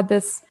because I had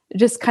this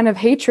just kind of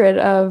hatred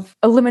of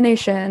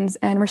eliminations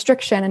and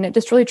restriction. And it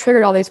just really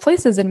triggered all these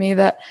places in me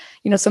that,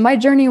 so my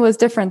journey was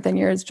different than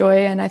yours, Joy.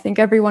 And I think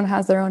everyone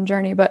has their own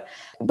journey, but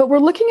we're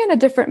looking at a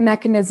different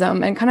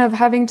mechanism and kind of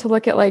having to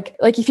look at like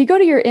if you go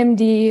to your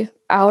MD,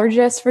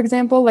 allergists, for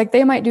example, like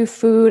they might do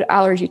food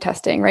allergy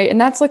testing, right? And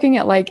that's looking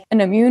at like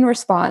an immune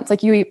response.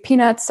 Like you eat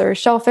peanuts or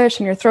shellfish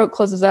and your throat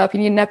closes up, you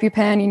need an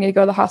EpiPen, you need to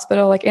go to the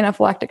hospital, like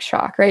anaphylactic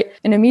shock, right?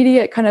 An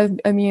immediate kind of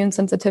immune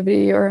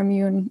sensitivity or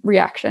immune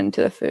reaction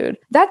to the food.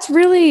 That's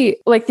really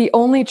like the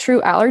only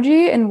true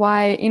allergy, and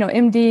why,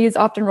 MDs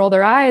often roll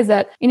their eyes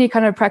at any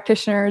kind of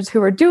practitioners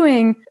who are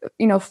doing,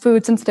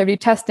 food sensitivity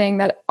testing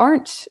that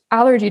aren't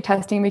allergy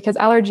testing, because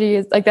allergy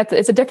is like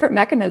it's a different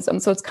mechanism.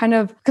 So it's kind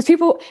of, because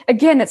people,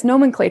 again, it's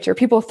nomenclature.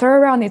 People throw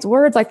around these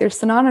words like they're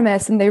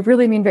synonymous and they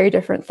really mean very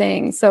different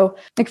things. So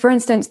like, for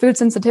instance, food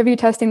sensitivity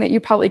testing that you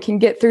probably can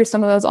get through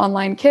some of those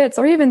online kits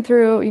or even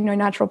through,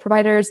 natural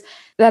providers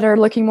that are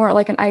looking more at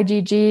like an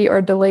IgG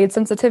or delayed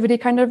sensitivity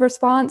kind of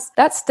response.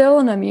 That's still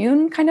an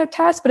immune kind of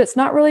test, but it's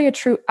not really a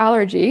true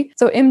allergy.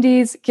 So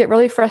MDs get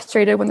really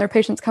frustrated when their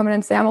patients come in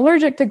and say, I'm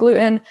allergic to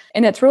gluten,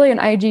 and it's really an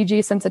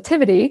IgG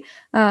sensitivity,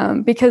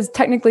 because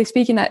technically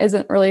speaking, that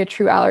isn't really a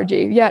true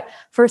allergy. Yet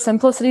for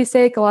simplicity's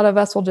sake, a lot of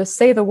us will just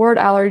say the word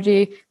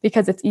allergy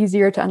because it's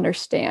easier to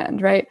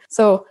understand, right?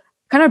 So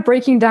kind of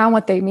breaking down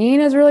what they mean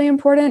is really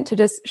important to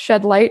just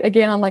shed light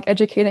again on like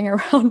educating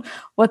around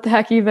what the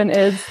heck even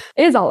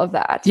is all of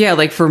that. Yeah.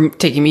 Like for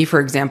taking me, for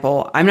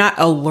example, I'm not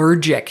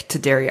allergic to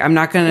dairy. I'm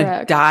not going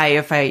to die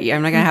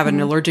I'm not going to have an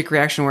allergic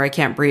reaction where I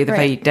can't breathe if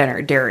I eat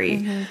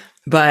dairy.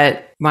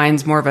 But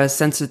mine's more of a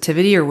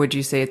sensitivity, or would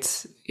you say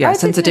it's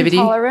sensitivity?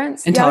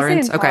 Intolerance.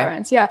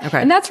 Intolerance. Yeah.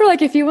 Okay. And that's where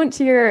like if you went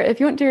to your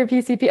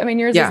PCP, I mean,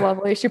 yours is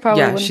lovely. She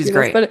probably wouldn't she's do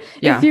great. This, but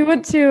if you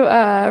went to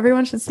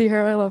everyone should see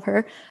her, I love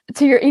her,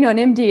 to your,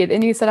 an MD,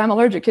 and you said, I'm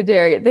allergic to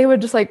dairy, they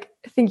would just like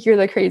think you're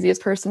the craziest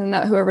person, and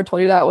that whoever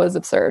told you that was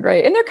absurd,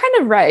 right? And they're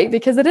kind of right,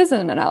 because it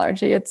isn't an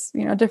allergy. It's,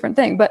 a different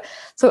thing. But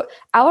so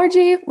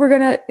allergy, we're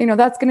going to,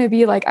 that's going to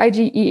be like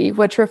IgE,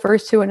 which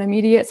refers to an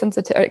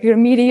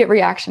immediate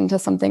reaction to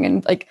something.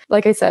 And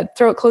like I said,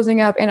 throat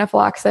closing up,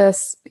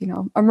 anaphylaxis,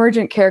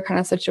 emergent care kind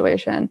of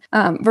situation,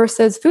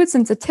 versus food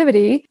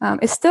sensitivity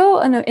is still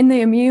in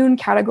the immune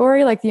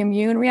category, like the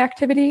immune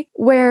reactivity,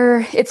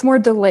 where it's more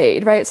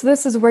delayed, right? So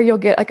this is where you'll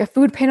get like a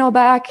food panel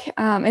back,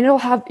 and it'll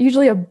have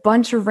usually a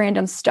bunch of random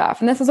stuff.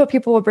 And this is what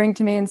people will bring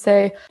to me and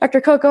say, Dr.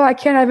 Coco, I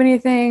can't have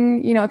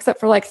anything, except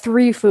for like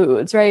 3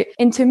 foods, right?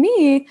 And to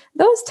me,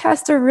 those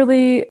tests are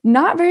really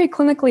not very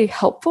clinically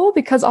helpful,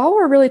 because all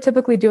we're really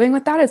typically doing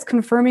with that is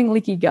confirming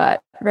leaky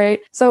gut, right?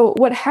 So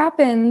what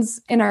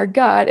happens in our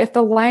gut, if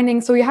the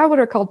lining, so we have what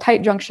are called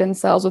tight junction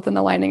cells within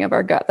the lining of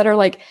our gut that are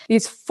like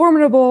these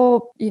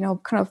formidable,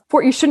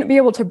 you shouldn't be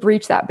able to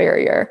breach that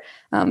barrier.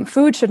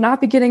 Food should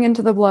not be getting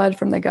into the blood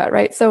from the gut,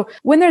 right? So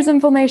when there's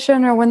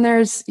inflammation, or when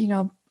there's,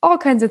 all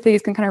kinds of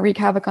things can kind of wreak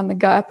havoc on the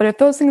gut. But if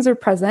those things are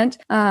present,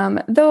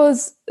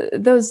 those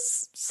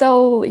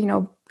cell,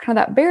 kind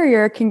of that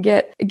barrier can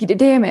get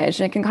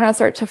damaged, and it can kind of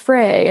start to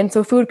fray. And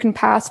so food can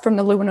pass from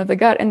the lumen of the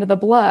gut into the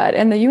blood.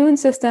 And the immune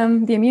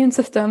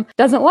system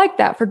doesn't like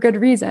that, for good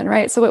reason,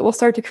 right? So it will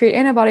start to create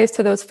antibodies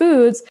to those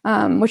foods,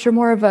 which are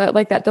more of a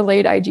like that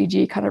delayed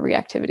IgG kind of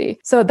reactivity.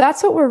 So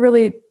that's what we're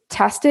really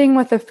testing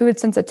with the food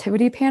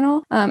sensitivity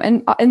panel.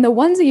 And the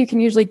ones that you can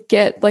usually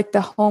get, like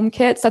the home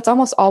kits, that's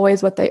almost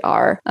always what they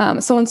are.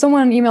 So when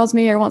someone emails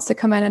me or wants to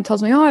come in and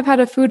tells me, oh, I've had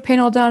a food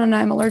panel done and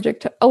I'm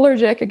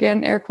allergic,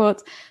 again, air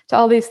quotes, to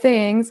all these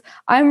things,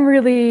 I'm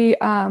really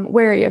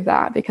wary of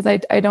that, because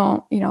I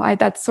don't,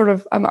 that's sort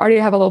of, I already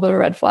have a little bit of a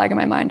red flag in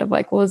my mind of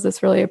like, well, is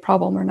this really a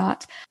problem or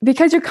not?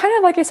 Because you're kind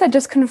of, like I said,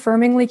 just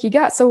confirming leaky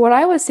gut. So what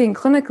I was seeing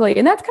clinically,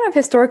 and that's kind of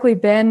historically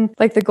been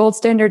like the gold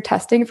standard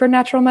testing for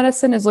natural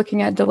medicine, is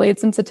looking at delayed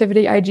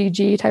sensitivity,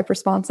 IgG type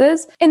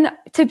responses. And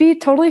to be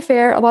totally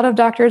fair, a lot of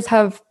doctors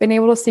have been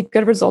able to see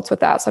good results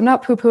with that. So I'm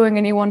not poo-pooing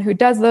anyone who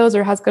does those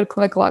or has good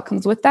clinical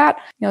outcomes with that.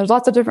 There's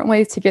lots of different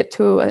ways to get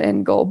to an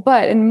end goal.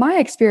 But in my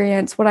experience,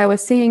 what I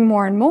was seeing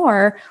more and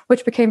more,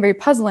 which became very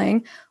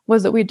puzzling,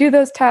 was that we do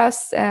those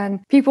tests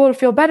and people would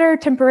feel better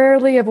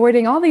temporarily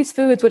avoiding all these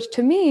foods, which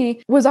to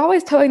me was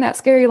always towing that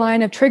scary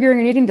line of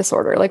triggering an eating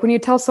disorder. Like when you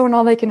tell someone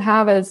all they can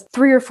have is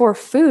 3 or 4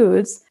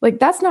 foods, like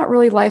that's not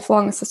really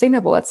lifelong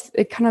sustainable. That's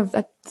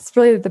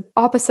really the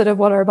opposite of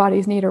what our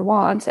bodies need or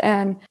want. But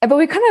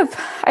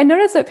I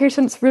noticed that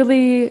patients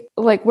really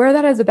like wear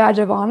that as a badge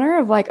of honor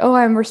of like, oh,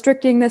 I'm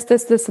restricting this,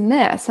 and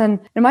this. And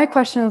my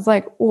question is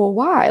like, well,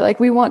 why? Like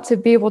we want to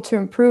be able to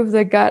improve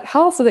the gut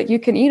health so that you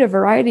can eat a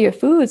variety of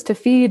foods to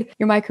feed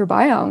your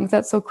microbiome.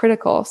 That's so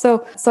critical.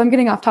 So I'm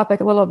getting off topic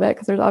a little bit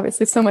because there's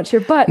obviously so much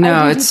here, but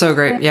no, it's so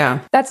great.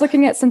 Yeah. That's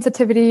looking at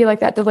sensitivity, like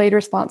that delayed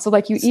response. So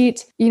like you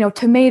eat,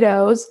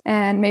 tomatoes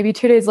and maybe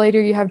 2 days later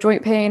you have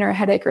joint pain or a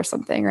headache or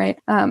something, right?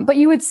 But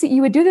you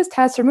would do this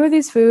test, remove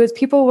these foods.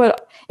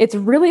 It's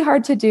really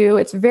hard to do.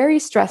 It's very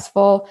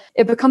stressful.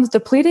 It becomes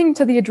depleting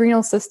to the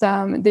adrenal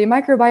system. The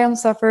microbiome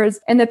suffers,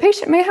 and the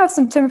patient may have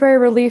some temporary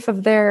relief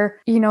of their,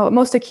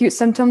 most acute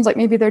symptoms, like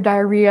maybe their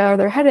diarrhea or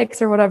their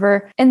headaches or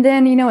whatever. And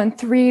then in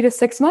 3 to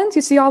 6 months,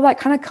 you see all that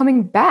kind of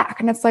coming back.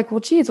 And it's like, well,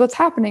 geez, what's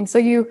happening? So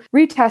you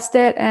retest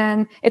it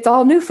and it's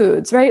all new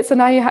foods, right? So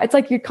now it's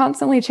like you're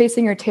constantly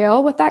chasing your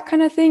tail with that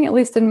kind of thing. At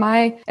least in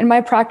my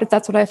practice,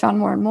 that's what I found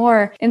more and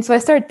more. And so I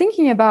started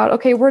thinking about,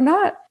 okay, we're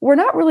not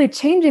really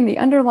changing the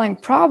underlying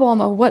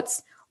problem of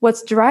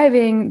what's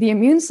driving the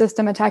immune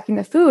system attacking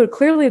the food.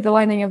 Clearly, the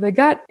lining of the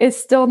gut is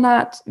still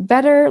not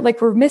better.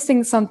 Like we're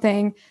missing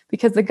something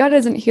because the gut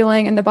isn't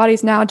healing and the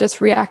body's now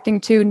just reacting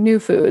to new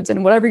foods,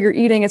 and whatever you're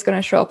eating is going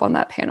to show up on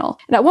that panel.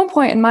 And at one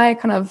point in my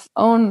kind of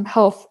own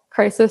health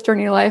crisis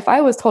journey life,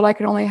 I was told I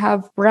could only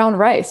have brown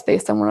rice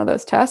based on one of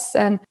those tests.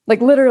 And like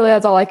literally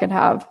that's all I could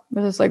have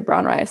was just like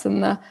brown rice.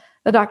 And the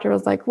doctor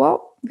was like,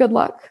 well, good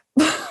luck.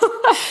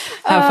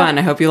 Have fun.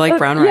 I hope you like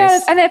brown rice.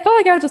 Yes, and it felt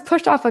like I was just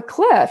pushed off a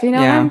cliff, And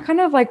I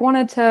kind of like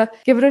wanted to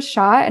give it a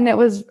shot, and it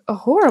was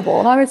horrible.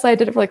 And obviously I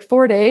did it for like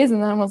 4 days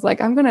and then I was like,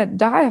 I'm going to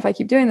die if I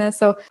keep doing this.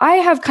 So I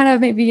have kind of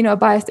maybe, a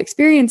biased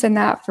experience in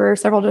that for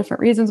several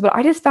different reasons, but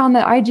I just found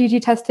that IgG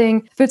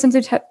testing, food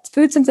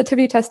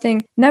sensitivity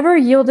testing never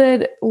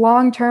yielded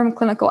long-term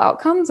clinical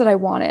outcomes that I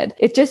wanted.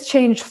 It just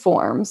changed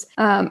forms.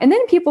 And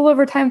then people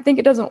over time think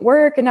it doesn't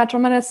work and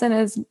natural medicine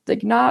is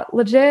like not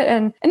legit.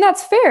 And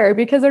that's fair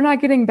because they're not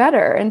getting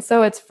better. And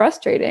so it's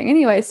frustrating.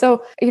 Anyway,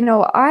 so,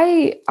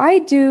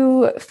 I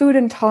do food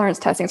intolerance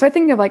testing. So I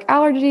think of like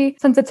allergy,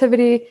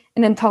 sensitivity,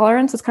 and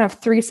intolerance as kind of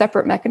 3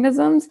 separate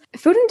mechanisms.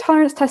 Food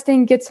intolerance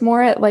testing gets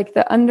more at like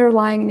the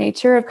underlying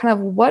nature of kind of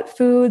what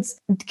foods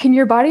can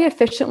your body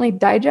efficiently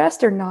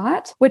digest or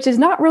not, which is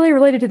not really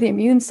related to the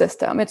immune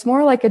system. It's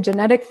more like a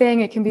genetic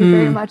thing. It can be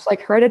very much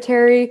like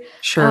hereditary,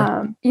 sure.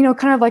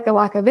 Kind of like a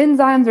lack of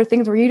enzymes or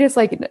things where you just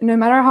like, no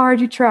matter how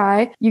hard you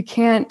try, you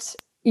can't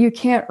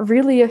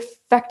really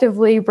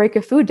effectively break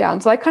a food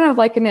down. So I kind of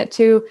liken it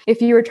to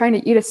if you were trying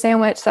to eat a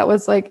sandwich that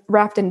was like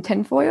wrapped in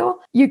tinfoil.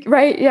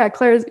 Right? Yeah,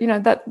 Claire's,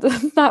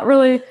 that's not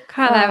really.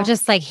 God, I was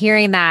just like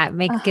hearing that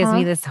gives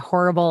me this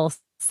horrible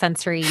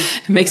sensory.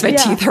 It makes my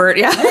teeth hurt.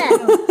 Yeah.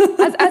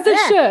 as it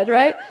should,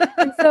 right?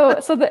 And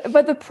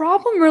but the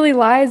problem really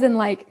lies in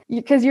like,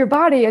 because your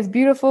body, as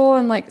beautiful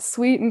and like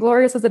sweet and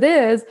glorious as it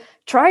is,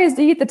 tries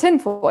to eat the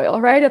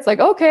tinfoil, right? It's like,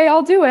 okay,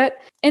 I'll do it.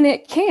 And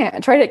it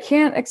can't, right? It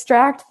can't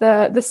extract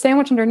the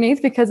sandwich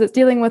underneath because it's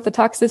dealing with the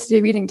toxicity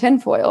of eating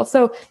tinfoil.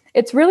 So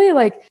it's really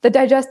like the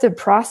digestive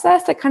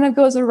process that kind of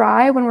goes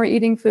awry when we're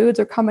eating foods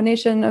or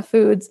combination of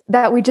foods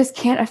that we just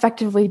can't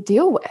effectively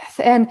deal with.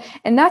 And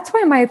that's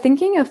why my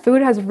thinking of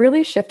food has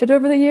really shifted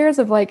over the years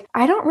of like,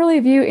 I don't really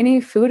view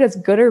any food as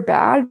good or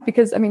bad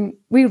because, I mean,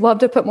 we love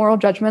to put moral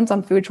judgments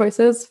on food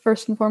choices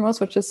first and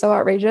foremost, which is so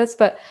outrageous.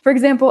 But for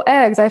example,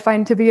 eggs, I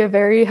find to be a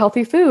very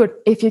healthy food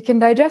if you can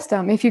digest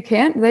them. If you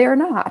can't, they are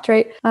not,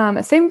 right?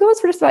 Same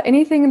goes for just about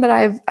anything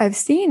that I've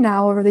seen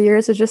now over the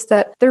years. Is just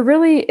that there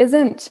really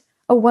isn't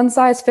a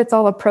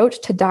one-size-fits-all approach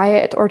to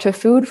diet or to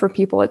food for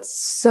people. It's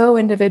so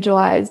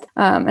individualized.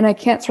 And I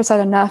can't stress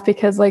that enough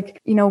because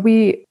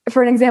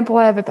for an example,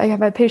 I have a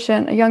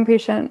young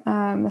patient,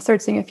 I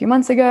started seeing a few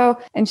months ago,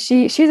 and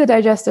she's a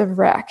digestive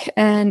wreck.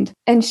 And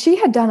she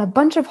had done a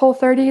bunch of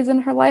Whole30s in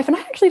her life. And I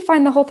actually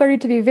find the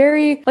Whole30 to be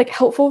very like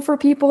helpful for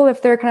people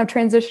if they're kind of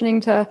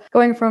transitioning to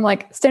going from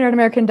like standard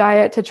American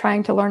diet to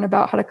trying to learn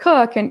about how to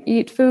cook and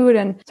eat food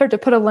and start to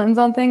put a lens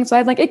on things. So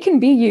it can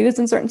be used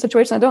in certain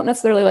situations. I don't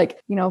necessarily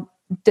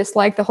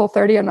dislike the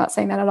Whole30. I'm not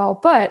saying that at all.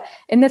 But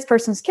in this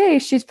person's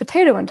case, she's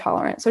potato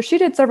intolerant. So she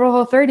did several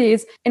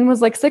Whole30s and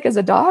was like sick as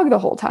a dog the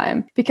whole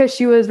time because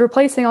she was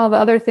replacing all the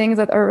other things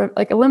that are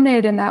like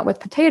eliminated in that with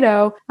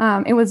potato.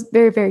 It was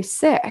very, very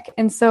sick.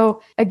 And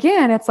so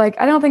again, it's like,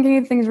 I don't think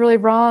anything's really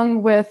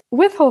wrong with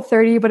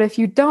Whole30, but if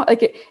you don't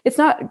like it's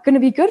not going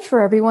to be good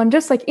for everyone,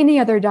 just like any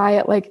other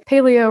diet, like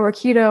paleo or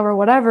keto or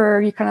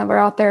whatever you kind of are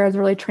out there as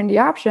really trendy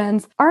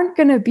options aren't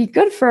going to be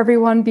good for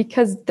everyone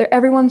because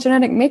everyone's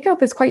genetic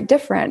makeup is quite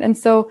different. And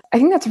so I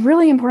think that's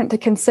really important to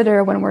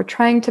consider when we're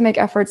trying to make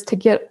efforts to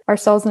get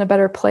ourselves in a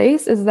better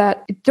place is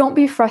that don't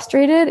be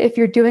frustrated if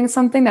you're doing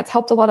something that's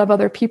helped a lot of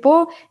other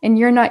people and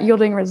you're not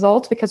yielding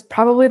results because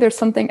probably there's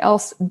something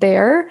else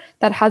there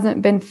that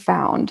hasn't been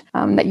found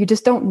that you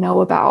just don't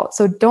know about.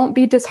 So don't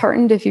be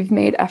disheartened if you've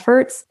made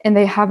efforts and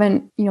they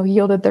haven't,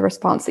 yielded the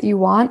response that you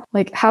want.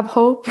 Like have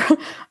hope,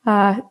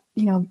 but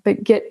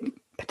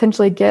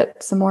potentially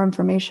get some more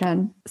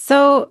information.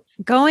 So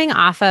going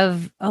off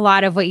of a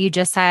lot of what you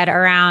just said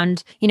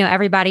around,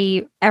 every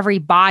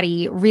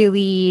body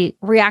really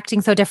reacting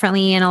so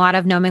differently and a lot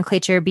of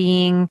nomenclature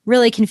being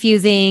really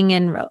confusing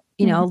and,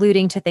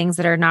 alluding to things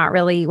that are not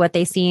really what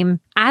they seem.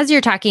 As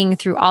you're talking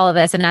through all of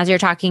this and as you're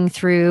talking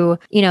through,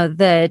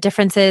 the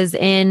differences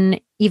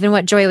in even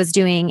what Joy was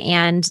doing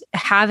and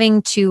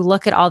having to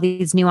look at all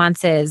these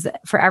nuances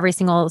for every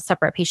single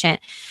separate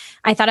patient,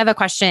 I thought of a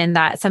question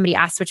that somebody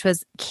asked, which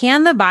was,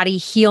 can the body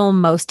heal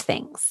most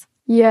things?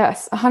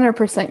 Yes,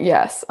 100%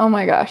 yes. Oh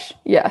my gosh,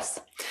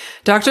 yes.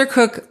 Dr.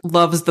 Cook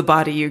loves the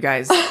body, you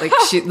guys. Like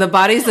the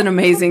body's an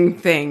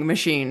amazing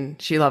machine.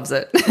 She loves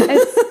it.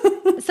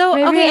 So,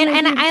 okay.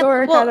 And I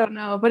don't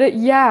know, but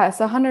yes,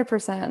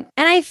 100%. And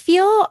I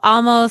feel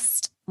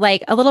almost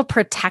like a little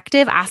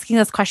protective asking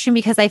this question,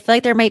 because I feel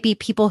like there might be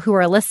people who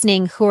are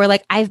listening who are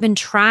like, I've been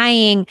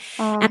trying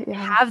and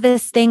have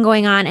this thing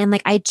going on. And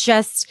like, I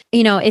just,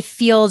 it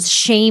feels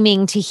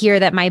shaming to hear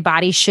that my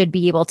body should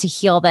be able to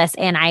heal this.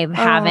 And I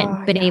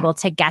haven't been able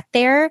to get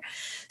there.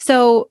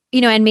 So,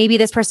 and maybe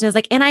this person is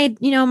like, and I,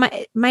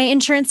 my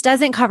insurance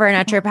doesn't cover a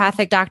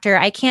naturopathic doctor.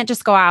 I can't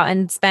just go out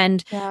and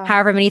spend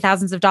however many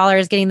thousands of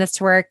dollars getting this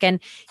to work. And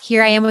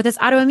here I am with this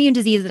autoimmune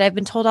disease that I've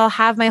been told I'll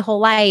have my whole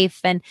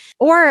life.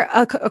 Or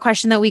a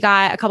question that we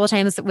got a couple of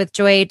times with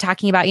Joy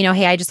talking about,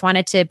 hey, I just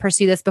wanted to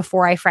pursue this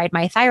before I fried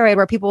my thyroid,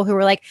 where people who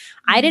were like,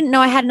 I didn't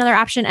know I had another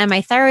option and my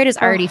thyroid is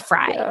already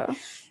fried.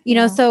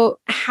 So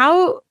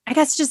how, I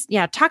guess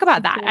talk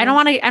about that. I don't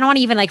want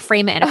to even like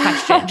frame it in a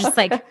question. Just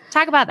like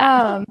talk about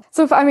that.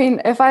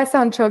 If I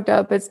sound choked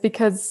up, it's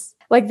because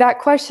like that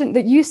question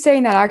that you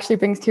saying that actually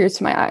brings tears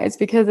to my eyes,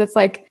 because it's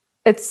like,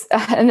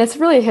 and this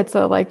really hits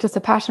just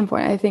a passion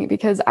point, I think,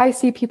 because I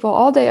see people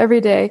all day, every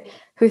day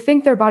who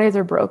think their bodies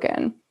are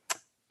broken,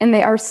 and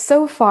they are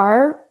so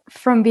far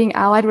from being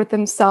allied with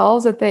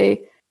themselves that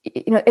they,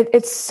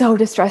 it's so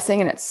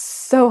distressing and it's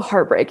so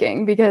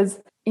heartbreaking, because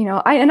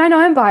I know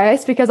I'm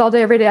biased because all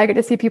day, every day, I get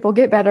to see people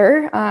get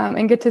better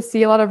and get to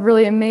see a lot of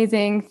really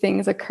amazing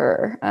things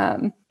occur.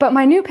 But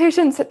my new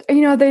patients,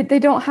 they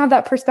don't have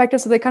that perspective.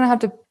 So they kind of have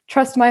to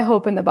trust my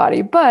hope in the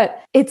body.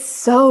 But it's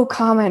so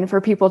common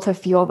for people to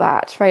feel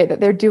that, right? That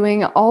they're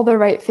doing all the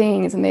right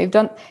things and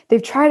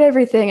they've tried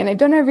everything and they've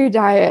done every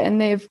diet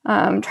and they've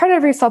tried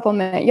every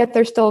supplement, yet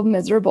they're still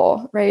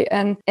miserable, right?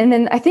 And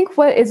then I think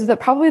what is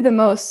probably the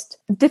most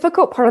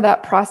difficult part of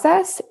that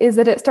process is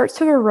that it starts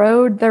to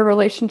erode their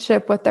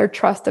relationship with their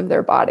trust of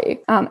their body.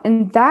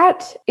 And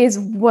that is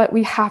what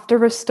we have to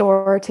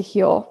restore to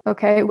heal.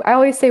 Okay. I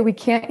always say we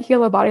can't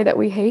heal a body that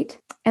we hate.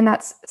 And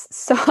that's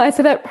so, I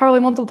say that probably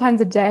multiple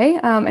times a day.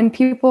 And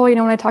people, when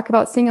I talk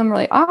about seeing them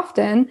really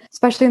often,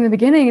 especially in the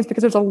beginning, is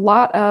because there's a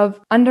lot of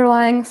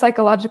underlying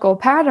psychological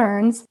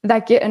patterns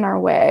that get in our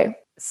way.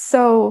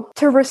 So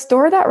to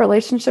restore that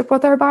relationship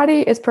with our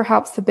body is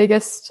perhaps the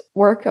biggest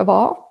work of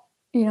all.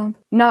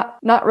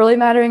 Not really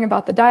mattering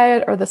about the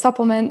diet or the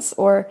supplements,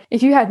 or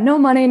if you had no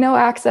money, no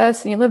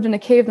access, and you lived in a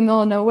cave in the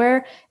middle of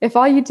nowhere, if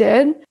all you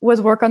did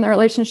was work on the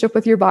relationship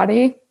with your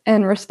body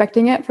and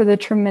respecting it for the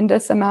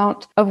tremendous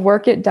amount of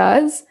work it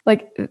does,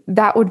 like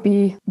that would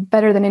be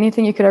better than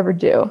anything you could ever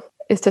do,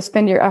 is to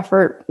spend your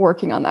effort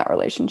working on that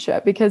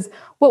relationship. Because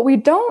what we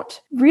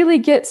don't really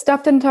get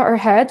stuffed into our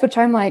heads, which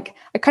I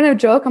kind of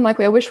joke, I'm like,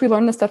 I wish we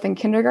learned this stuff in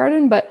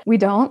kindergarten, but we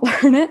don't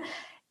learn it,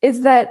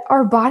 is that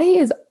our body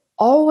is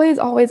always,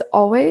 always,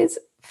 always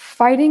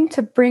fighting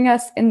to bring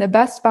us in the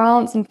best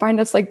balance and find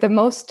us like the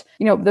most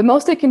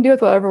it can do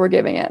with whatever we're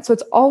giving it. So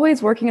it's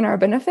always working in our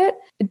benefit,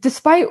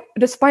 despite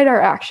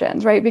our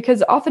actions, right?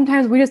 Because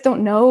oftentimes we just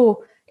don't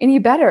know any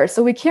better.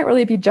 So we can't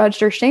really be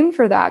judged or shamed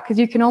for that, because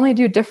you can only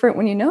do different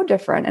when you know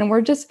different. And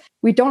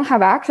we don't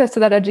have access to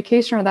that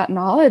education or that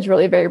knowledge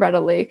really very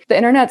readily. The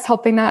internet's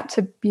helping that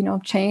to,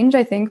 change,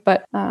 I think.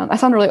 But I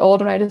sound really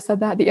old when I just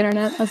said that. The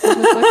internet.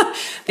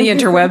 The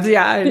interwebs,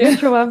 yeah. The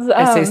interwebs.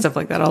 I say stuff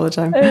like that all the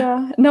time.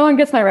 Yeah. No one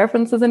gets my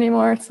references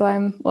anymore. So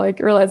I'm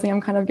realizing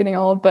I'm kind of getting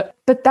old. But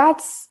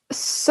that's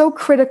so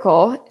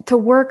critical to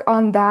work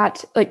on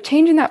that, like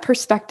changing that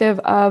perspective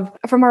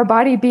from our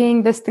body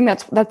being this thing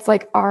that's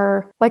like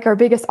our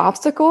biggest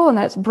obstacle, and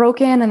that it's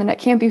broken and then it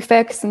can't be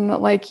fixed, and that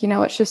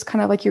it's just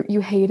kind of like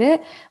you hate it.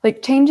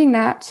 Like changing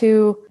that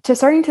to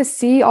starting to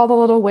see all the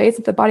little ways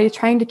that the body is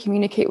trying to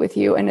communicate with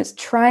you, and it's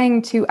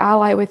trying to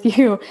ally with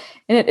you,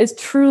 and it is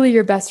truly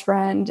your best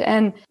friend.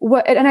 And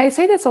I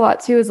say this a lot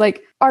too, is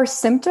like our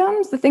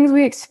symptoms, the things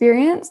we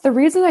experience, the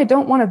reason I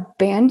don't want to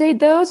band-aid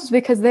those is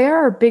because they are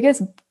our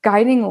biggest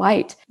guiding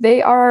light.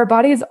 They are our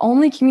body's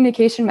only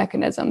communication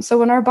mechanism. So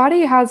when our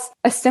body has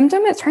a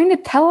symptom, it's trying to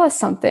tell us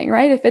something,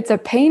 right? If it's a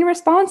pain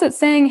response, it's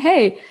saying,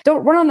 hey,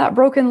 don't run on that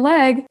broken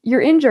leg.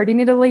 You're injured. You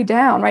need to lay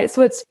down, right?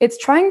 So it's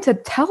trying to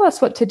tell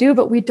us what to do,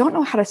 but we don't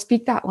know how to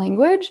speak that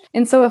language.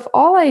 And so if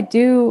all I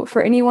do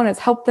for anyone is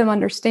help them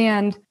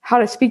understand how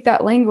to speak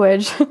that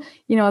language,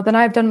 then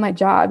I've done my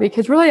job.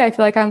 Because really, I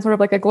feel like I'm sort of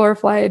like a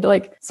glorified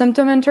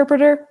symptom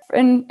interpreter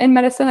in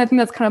medicine. I think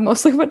that's kind of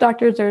mostly what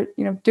doctors are,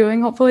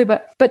 doing, hopefully.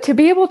 But to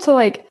be able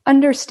to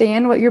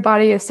understand what your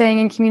body is saying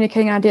and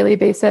communicating on a daily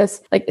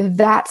basis,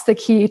 that's the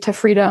key to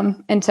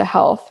freedom and to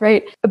health,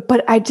 right?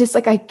 But I just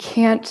I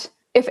can't.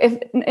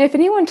 If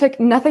anyone took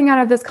nothing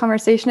out of this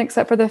conversation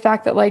except for the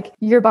fact that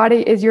your body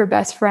is your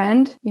best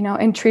friend,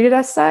 and treated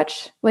as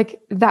such,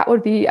 that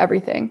would be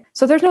everything.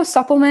 So there's no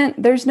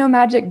supplement, there's no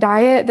magic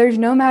diet, there's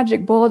no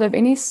magic bullet of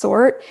any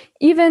sort,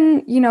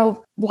 even,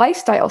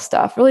 lifestyle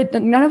stuff. Really,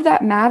 none of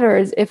that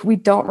matters if we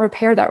don't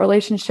repair that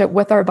relationship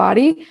with our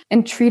body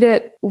and treat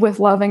it with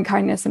love and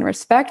kindness and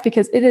respect,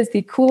 because it is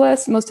the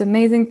coolest, most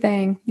amazing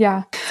thing.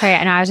 Yeah. Sorry,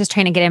 I know I was just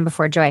trying to get in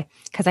before Joy,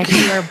 because I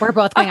think we're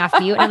both going off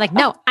mute, and I'm like,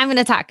 no, I'm going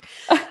to talk.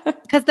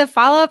 Because the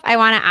follow-up I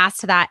want to ask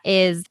to that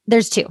is,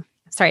 there's two.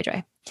 Sorry,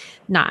 Joy.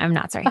 No, I'm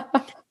not sorry.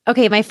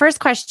 Okay, my first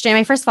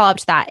follow-up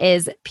to that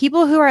is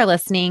people who are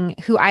listening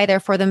who either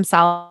for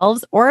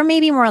themselves or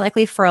maybe more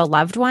likely for a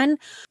loved one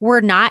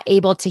were not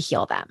able to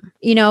heal them.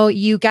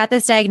 You got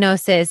this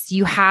diagnosis,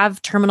 you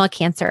have terminal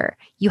cancer,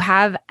 you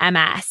have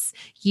MS,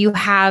 you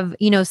have,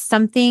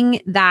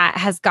 something that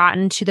has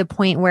gotten to the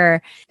point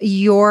where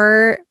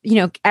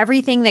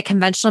everything that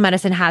conventional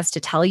medicine has to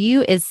tell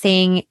you is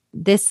saying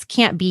this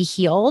can't be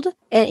healed.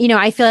 And,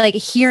 I feel like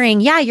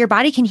hearing, yeah, your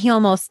body can heal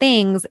most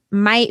things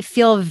might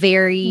feel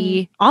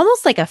very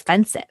almost like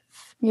offensive.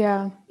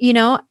 Yeah.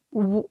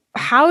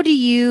 How do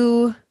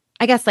you,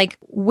 I guess, like,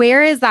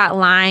 where is that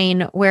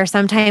line where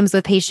sometimes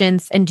with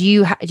patients, and do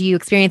you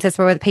experience this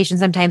where with patients,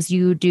 sometimes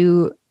you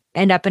do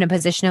end up in a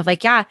position of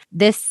like, yeah,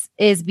 this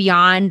is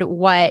beyond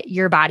what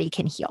your body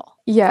can heal?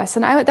 Yes.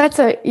 And I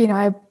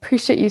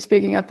appreciate you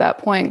speaking at that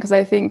point, because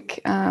I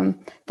think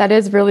that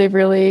is really,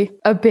 really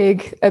a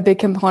big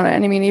component.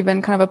 And I mean,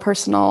 even kind of a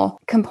personal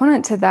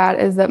component to that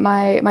is that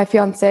my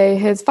fiance,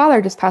 his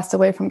father just passed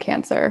away from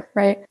cancer.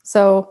 Right.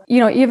 So,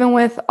 even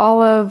with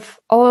all of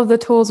the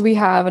tools we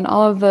have and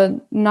all of the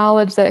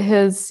knowledge that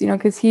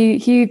because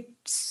he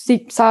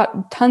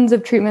sought tons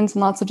of treatments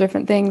and lots of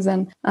different things.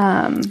 And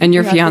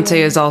your fiance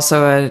is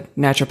also a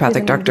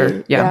naturopathic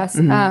doctor. Yeah. Yes.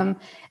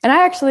 And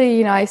I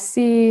actually, I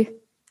see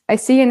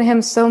in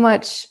him so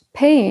much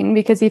pain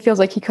because he feels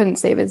like he couldn't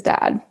save his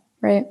dad.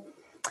 Right.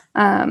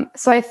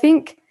 So I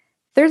think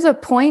there's a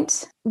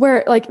point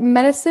where like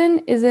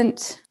medicine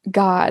isn't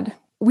God.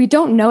 We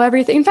don't know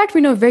everything. In fact,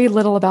 we know very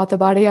little about the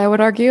body, I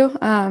would argue.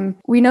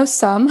 We know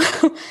some,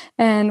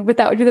 and with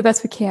that, we do the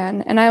best we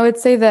can. And I would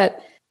say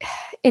that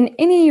in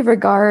any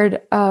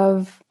regard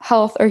of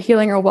health or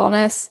healing or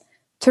wellness,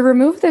 to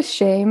remove the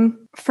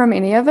shame from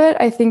any of it,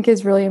 I think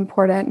is really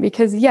important,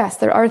 because yes,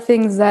 there are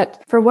things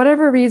that for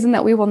whatever reason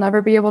that we will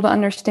never be able to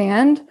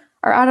understand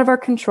are out of our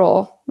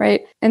control,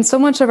 right? And so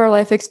much of our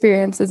life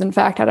experience is in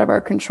fact out of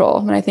our control.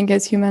 And I think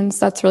as humans,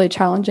 that's really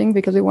challenging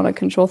because we want to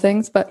control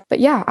things. But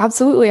yeah,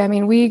 absolutely. I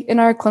mean, we in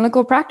our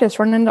clinical practice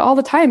run into all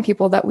the time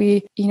people that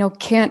we,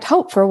 can't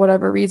help for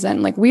whatever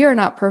reason. Like, we are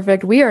not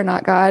perfect. We are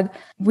not God.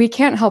 We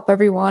can't help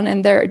everyone.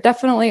 And there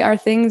definitely are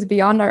things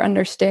beyond our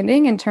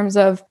understanding in terms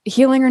of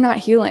healing or not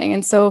healing.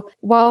 And so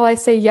while I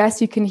say,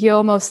 yes, you can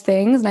heal most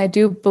things, and I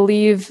do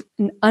believe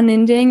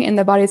unending in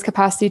the body's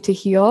capacity to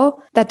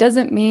heal, that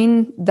doesn't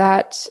mean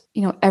that,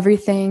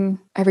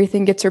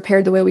 everything gets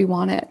repaired the way we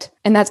want it.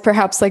 And that's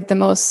perhaps like the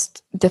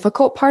most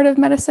difficult part of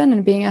medicine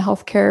and being a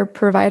healthcare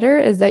provider,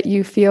 is that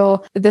you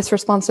feel this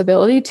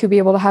responsibility to be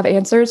able to have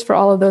answers for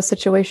all of those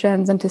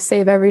situations and to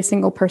save every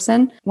single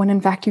person, when in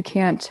fact you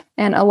can't.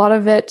 And a lot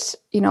of it,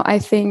 I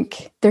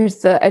think there's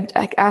the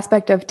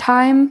aspect of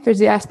time, there's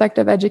the aspect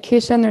of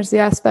education, there's the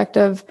aspect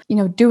of,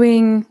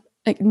 doing,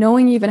 like,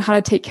 knowing even how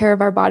to take care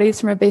of our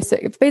bodies from a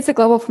basic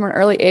level from an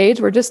early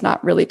age. We're just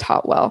not really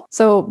taught well.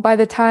 So by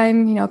the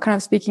time, kind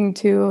of speaking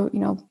to,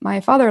 my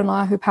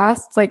father-in-law who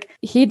passed, like,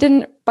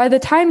 by the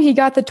time he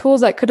got the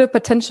tools that could have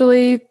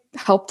potentially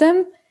helped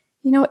him,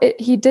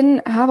 he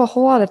didn't have a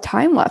whole lot of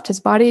time left. His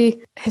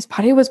body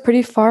was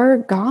pretty far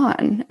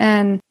gone,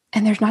 and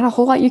there's not a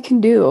whole lot you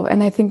can do.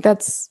 And I think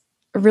that's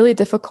really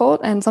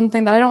difficult and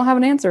something that I don't have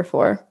an answer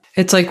for.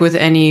 It's like with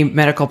any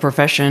medical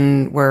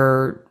profession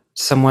where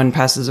someone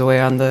passes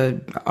away on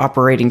the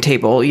operating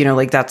table,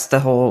 like, that's the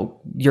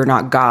whole you're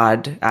not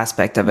God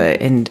aspect of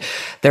it. And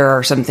there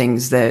are some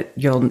things that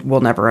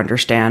we'll never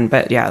understand.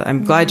 But yeah,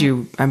 I'm glad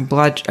you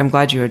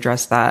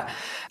addressed that.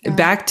 Yeah.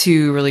 Back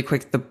to really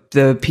quick,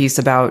 the piece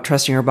about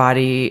trusting your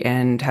body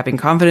and having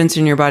confidence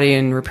in your body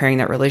and repairing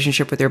that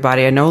relationship with your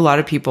body. I know a lot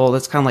of people,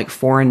 that's kind of like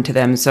foreign to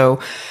them. So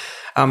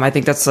I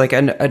think that's like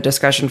a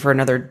discussion for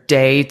another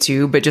day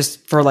too. But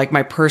just for like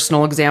my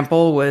personal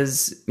example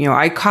was,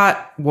 I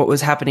caught what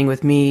was happening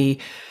with me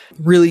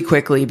really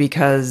quickly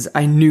because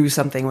I knew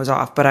something was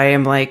off. But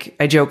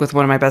I joke with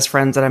one of my best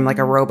friends that I'm like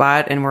a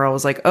robot, and we're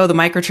always like, oh, the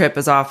microchip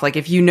is off. Like,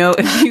 if you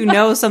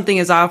know something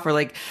is off, or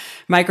like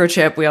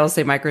microchip, we all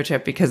say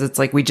microchip because it's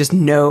like we just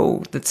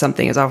know that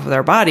something is off with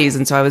our bodies.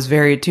 And so I was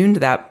very attuned to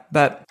that.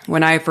 But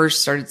when I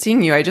first started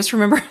seeing you, I just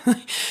remember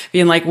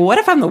being like, well, what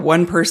if I'm the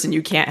one person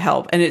you can't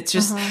help? And it's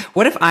just,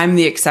 what if I'm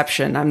the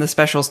exception? I'm the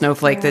special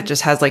snowflake that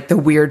just has like the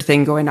weird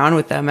thing going on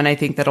with them. And I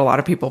think that a lot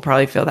of people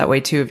probably feel that way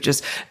too.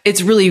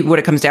 It's really what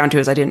it comes down to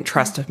is I didn't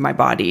trust my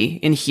body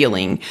in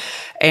healing.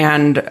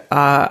 And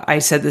I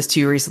said this to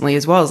you recently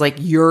as well, is like,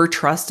 your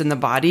trust in the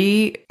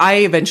body, I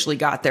eventually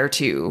got there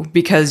too,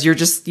 because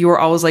you were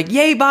always like,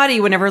 yay,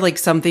 body, whenever like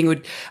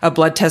a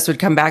blood test would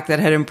come back that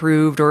had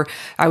improved, or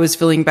I was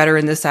feeling better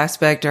in this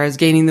aspect, or I was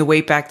gaining the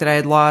weight back that I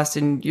had lost.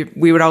 And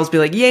we would always be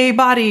like, yay,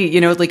 body,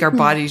 like our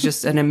body's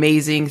just an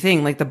amazing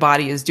thing. Like, the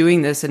body is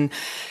doing this. And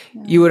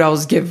you would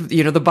always give,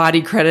 the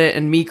body credit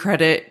and me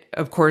credit.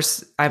 Of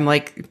course, I'm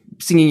like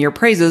singing your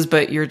praises,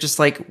 but you're just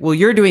like, well,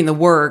 you're doing the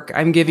work.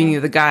 I'm giving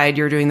you the guide.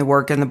 You're doing the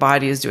work, and the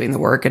body is doing the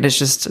work. And it's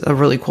just a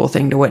really cool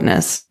thing to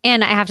witness.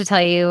 And I have to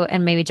tell you,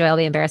 and maybe Joy will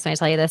be embarrassed when I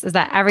tell you this, is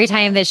that every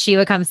time that she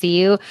would come see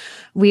you,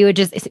 we would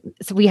just,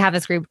 so we have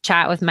this group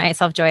chat with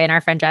myself, Joy, and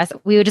our friend Jess.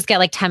 We would just get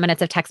like 10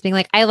 minutes of text being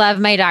like, I love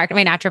my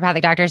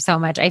naturopathic doctor so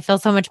much. I feel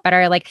so much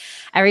better. Like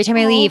every time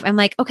I leave, I'm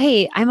like,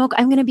 okay, I'm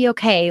going to be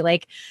okay.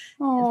 Like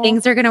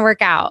things are going to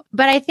work out.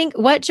 But I think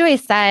what Joy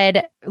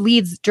said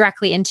leads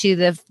directly into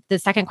the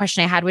second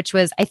question I had, which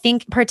was, I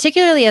think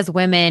particularly as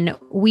women,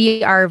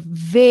 we are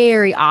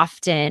very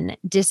often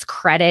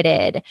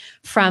discredited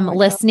from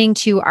listening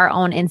to our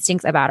own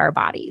instincts about our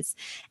bodies.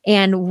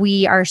 And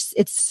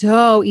it's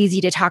so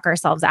easy to talk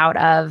ourselves out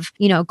of,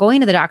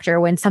 going to the doctor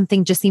when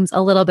something just seems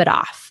a little bit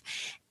off.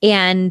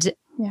 And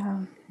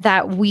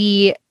that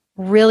we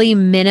really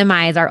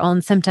minimize our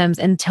own symptoms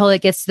until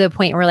it gets to the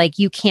point where like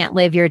you can't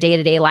live your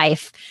day-to-day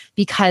life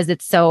because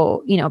it's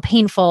so,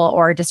 painful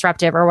or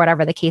disruptive or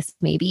whatever the case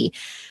may be.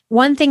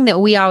 One thing that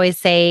we always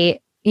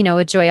say,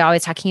 with Joy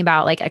always talking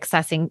about like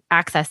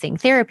accessing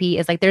therapy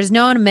is like there's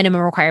no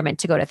minimum requirement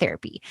to go to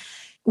therapy.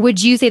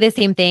 Would you say the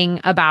same thing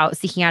about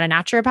seeking out a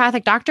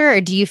naturopathic doctor? Or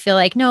do you feel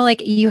like, no,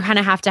 like you kind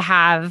of have to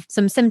have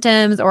some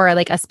symptoms or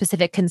like a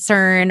specific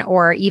concern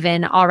or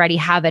even already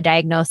have a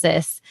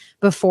diagnosis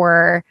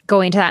before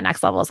going to that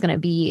next level is going to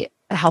be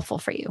helpful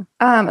for you?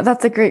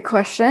 That's a great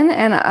question.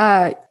 And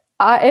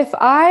if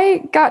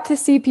I got to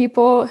see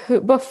people who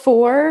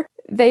before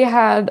they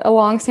had a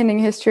longstanding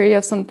history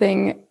of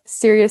something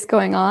serious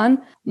going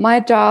on, my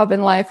job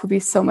in life would be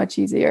so much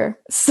easier.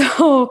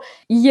 So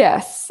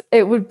yes,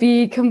 it would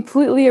be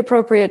completely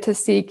appropriate to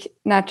seek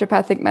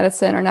naturopathic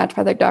medicine or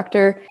naturopathic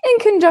doctor in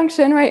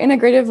conjunction, right,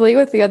 integratively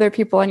with the other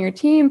people on your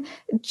team,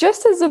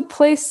 just as a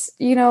place,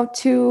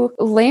 to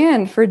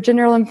land for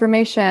general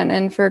information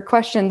and for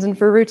questions and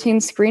for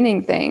routine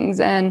screening things.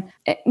 And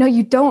no,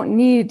 you don't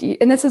need,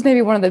 and this is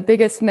maybe one of the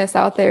biggest myths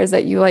out there, is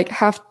that you like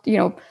have,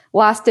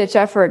 last ditch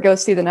effort, go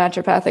see the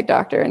naturopathic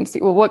doctor and see,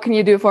 well, what can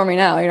you do for me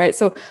now? Right.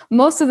 So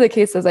most of the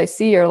cases I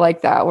see are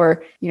like that,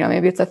 where,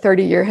 maybe it's a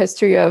 30-year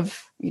history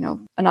of,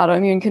 an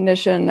autoimmune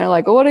condition. They're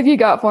like, well, what have you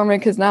got for me?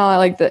 Because now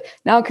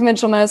now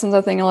conventional medicine's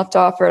a thing I left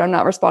off, or I'm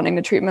not responding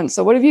to treatment.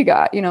 So what have you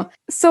got?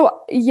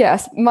 So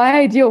yes, my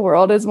ideal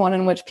world is one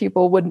in which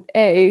people would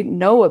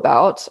know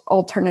about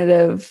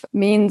alternative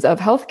means of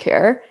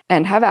healthcare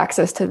and have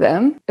access to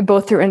them,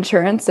 both through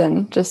insurance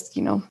and just,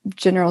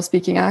 general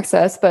speaking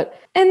access.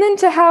 And then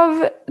to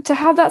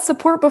have that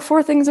support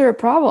before things are a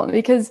problem,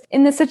 because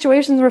in the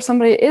situations where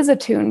somebody is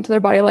attuned to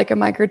their body like a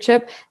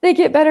microchip, they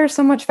get better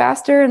so much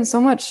faster and so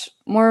much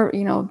more,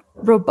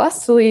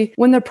 robustly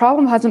when the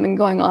problem hasn't been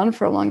going on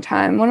for a long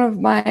time. One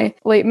of my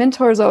late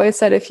mentors always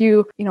said, if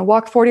you,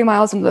 walk 40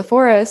 miles into the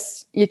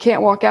forest, you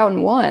can't walk out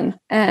in one.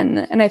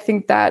 And I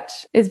think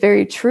that is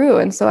very true.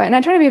 And so, I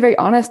try to be very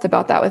honest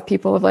about that with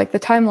people of like the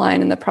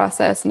timeline and the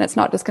process, and it's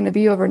not just going to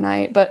be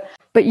overnight, but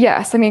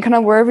yes, kind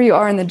of wherever you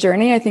are in the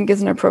journey, I think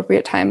is an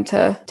appropriate time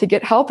to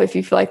get help if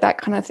you feel like that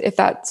if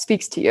that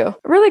speaks to you.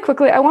 Really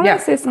quickly, I wanted to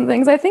say some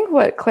things. I think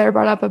what Claire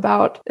brought up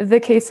about the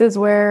cases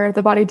where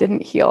the body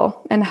didn't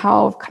heal and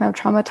how kind of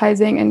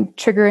traumatizing and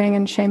triggering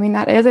and shaming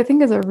that is, I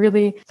think is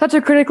such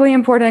a critically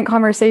important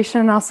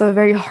conversation, and also a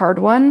very hard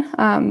one.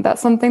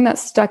 That's something that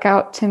stuck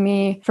out to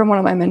me from one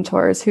of my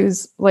mentors,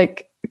 who's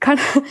like, he's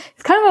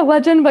kind of a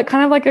legend, but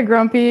kind of like a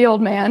grumpy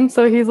old man.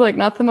 So he's like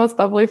not the most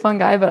bubbly, fun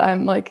guy, but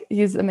I'm like,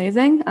 he's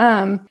amazing.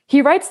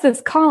 He writes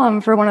this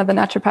column for one of the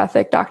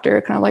naturopathic doctor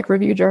kind of like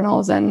review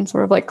journals and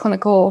sort of like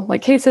clinical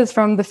like cases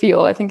from the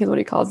field, I think is what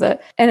he calls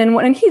it.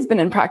 And he's been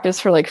in practice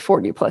for like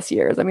 40 plus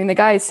years. The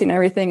guy's seen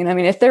everything.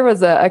 And if there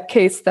was a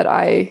case that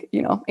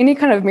any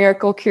kind of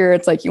miracle cure,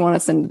 it's like, you want to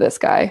send to this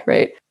guy,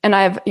 right? And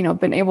I've,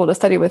 been able to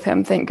study with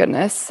him, thank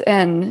goodness.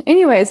 And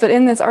anyways, but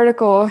in this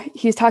article,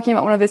 he's talking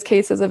about one of his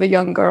cases of a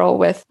young girl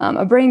with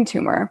a brain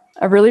tumor,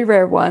 a really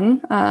rare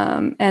one.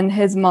 And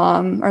his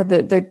mom, or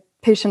the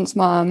patient's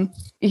mom,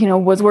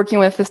 was working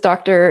with this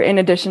doctor in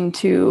addition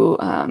to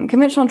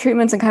conventional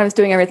treatments, and kind of was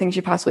doing everything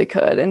she possibly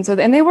could.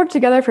 And they worked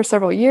together for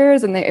several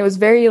years, and it was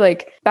very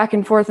like back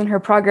and forth in her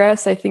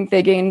progress. I think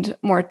they gained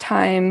more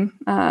time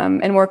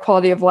and more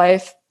quality of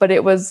life, but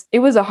it was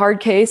a hard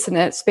case, and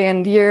it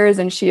spanned years,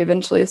 and she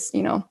eventually,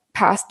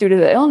 passed due to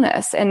the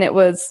illness. And it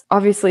was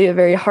obviously a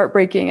very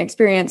heartbreaking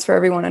experience for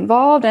everyone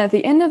involved. And at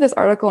the end of this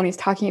article, and he's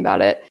talking about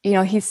it,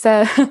 he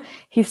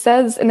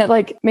says, and it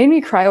like made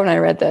me cry when I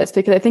read this,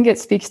 because I think it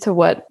speaks to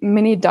what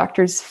many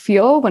doctors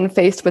feel when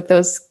faced with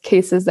those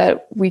cases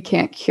that we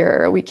can't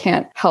cure, we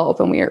can't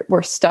help, and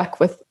we're stuck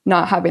with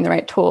not having the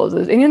right tools.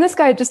 And this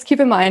guy, just keep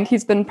in mind,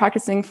 he's been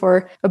practicing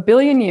for 1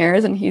 billion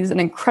years, and he's an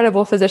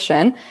incredible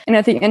physician. And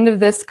at the end of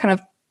this kind of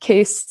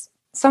case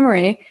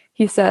summary,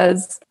 he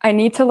says, I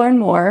need to learn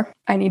more.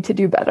 I need to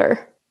do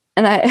better.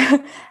 And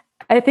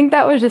I think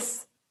that was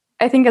just,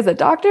 I think as a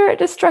doctor, it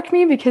just struck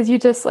me, because you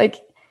just like,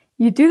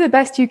 you do the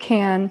best you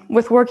can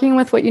with working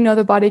with what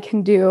the body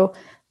can do,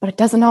 but it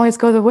doesn't always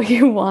go the way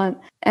you want.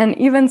 And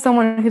even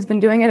someone who's been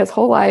doing it his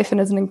whole life and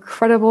is an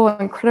incredible,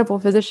 incredible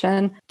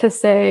physician, to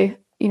say,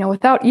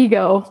 without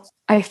ego,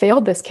 I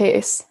failed this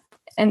case.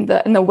 And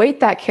the weight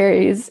that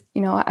carries,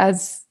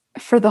 as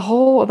for the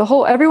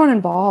whole everyone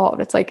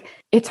involved, it's like,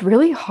 it's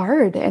really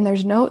hard and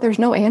there's no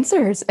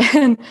answers,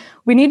 and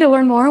we need to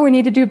learn more. We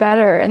need to do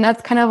better. And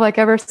that's kind of like,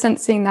 ever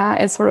since seeing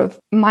that is sort of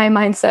my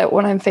mindset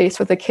when I'm faced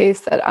with a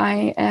case that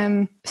I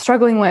am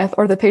struggling with,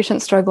 or the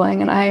patient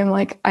struggling. And I am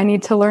like, I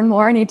need to learn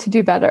more. I need to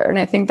do better. And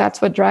I think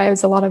that's what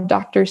drives a lot of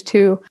doctors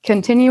to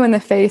continue in the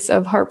face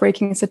of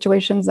heartbreaking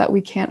situations that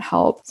we can't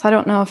help. So I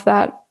don't know if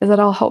that is at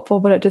all helpful,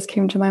 but it just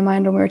came to my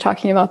mind when we were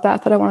talking about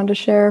that I wanted to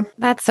share.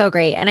 That's so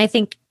great. And I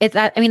think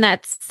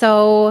that's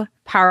so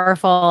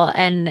powerful.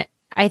 And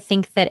I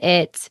think that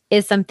it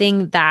is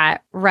something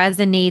that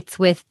resonates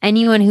with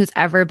anyone who's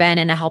ever been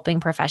in a helping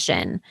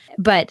profession.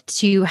 But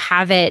to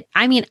have it,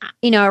 it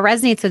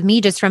resonates with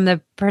me just from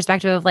the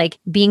perspective of like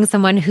being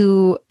someone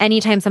who,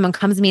 anytime someone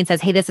comes to me and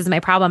says, hey, this is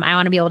my problem, I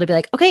want to be able to be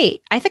like, okay,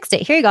 I fixed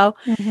it. Here you go.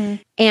 Mm-hmm.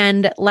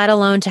 And let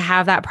alone to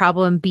have that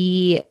problem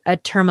be a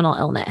terminal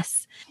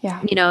illness. Yeah.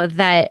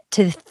 That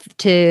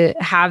to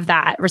have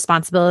that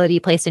responsibility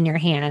placed in your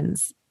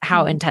hands,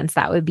 how intense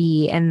that would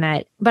be.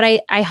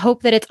 But I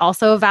hope that it's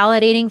also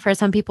validating for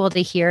some people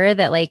to hear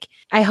that, like,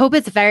 I hope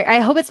it's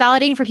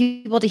validating for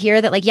people to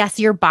hear that, like, yes,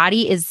 your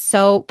body is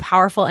so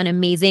powerful and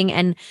amazing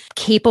and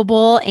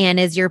capable and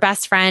is your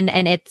best friend.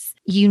 And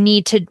you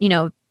need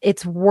to,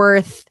 it's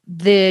worth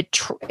the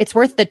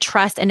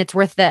trust, and it's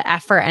worth the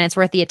effort, and it's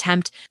worth the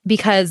attempt,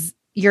 because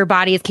your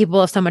body is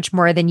capable of so much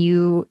more than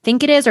you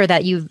think it is, or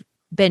that you've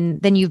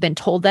been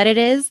told that it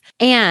is.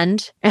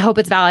 And I hope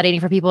it's validating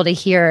for people to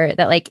hear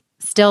that, like,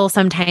 still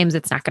sometimes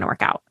it's not going to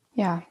work out.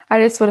 Yeah. I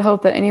just would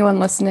hope that anyone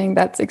listening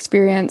that's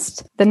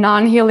experienced the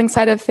non-healing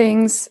side of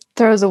things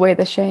throws away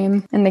the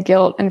shame and the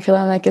guilt and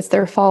feeling like it's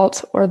their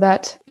fault, or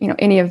that,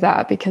 any of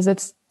that, because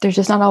there's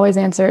just not always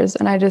answers.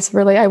 And I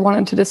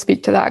wanted to just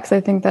speak to that, because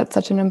I think that's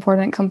such an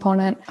important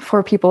component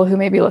for people who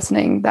may be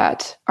listening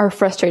that are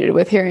frustrated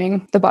with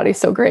hearing the body's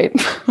so great.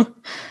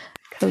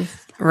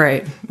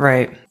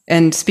 Right.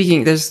 And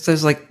speaking,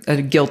 there's like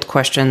a guilt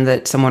question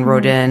that someone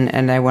wrote in,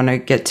 and I want to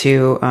get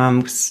to,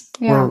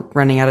 we're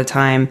running out of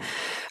time,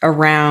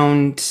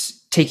 around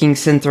taking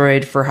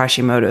Synthroid for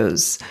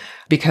Hashimoto's,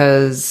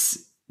 because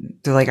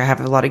they're like, I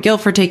have a lot of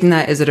guilt for taking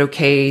that. Is it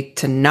okay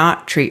to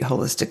not treat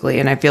holistically?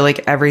 And I feel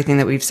like everything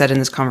that we've said in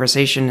this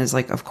conversation is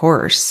like, of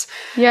course.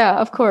 Yeah,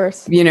 of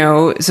course.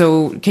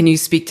 So can you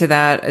speak to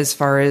that as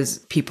far as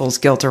people's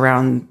guilt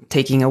around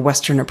taking a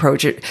Western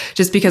approach?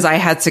 Just because I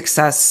had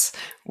success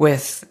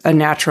with a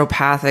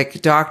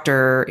naturopathic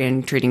doctor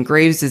in treating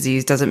Graves'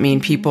 disease doesn't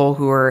mean people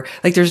who are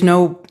like,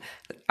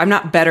 I'm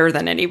not better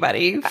than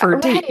anybody for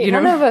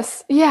None of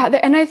us. Yeah.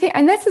 And I think,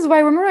 and this is why,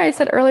 remember I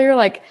said earlier,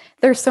 like,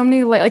 there's so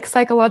many like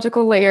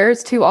psychological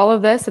layers to all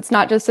of this. It's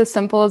not just as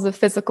simple as the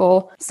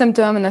physical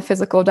symptom and the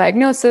physical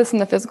diagnosis and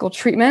the physical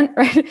treatment,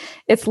 right?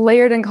 It's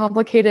layered and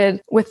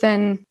complicated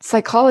within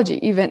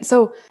psychology even.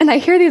 So, and I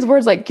hear these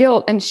words like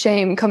guilt and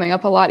shame coming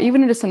up a lot,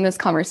 even just in this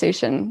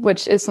conversation,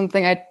 which is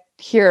something I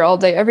hear all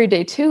day, every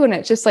day too. And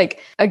it's just like,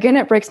 again,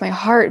 it breaks my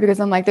heart,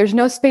 because I'm like, there's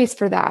no space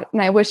for that.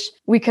 And I wish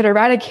we could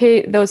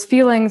eradicate those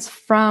feelings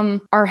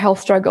from our health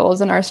struggles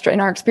and our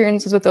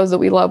experiences with those that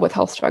we love with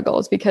health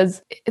struggles,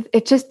 because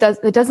it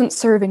doesn't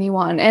serve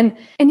anyone. And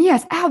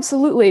yes,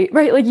 absolutely.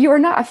 Right. Like, you are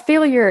not a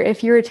failure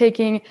if you're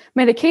taking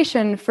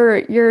medication for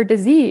your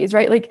disease,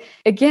 right? Like,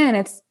 again,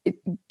 it's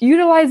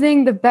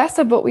utilizing the best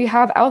of what we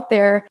have out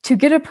there to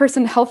get a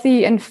person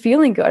healthy and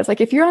feeling good. It's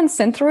like, if you're on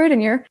Synthroid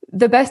and you're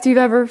the best you've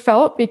ever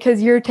felt because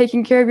you're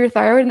taking care of your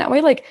thyroid in that way,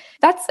 like,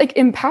 that's like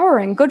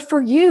empowering, good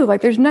for you.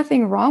 Like, there's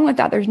nothing wrong with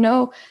that.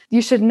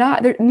 You should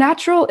not,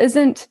 natural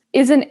isn't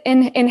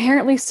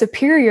inherently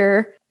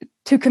superior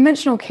to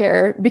conventional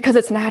care because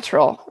it's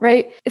natural,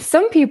 right?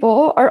 Some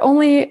people are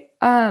only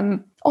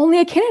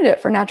a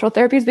candidate for natural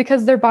therapies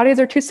because their bodies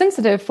are too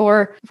sensitive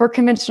for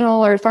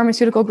conventional or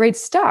pharmaceutical grade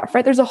stuff,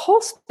 right? There's a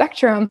whole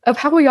spectrum of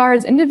how we are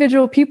as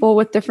individual people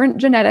with different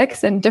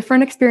genetics and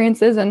different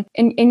experiences. And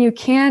you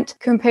can't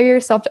compare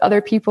yourself to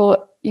other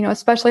people,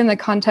 especially in the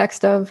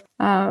context of,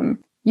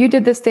 you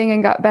did this thing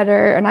and got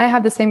better, and I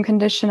have the same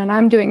condition and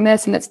I'm doing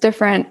this and it's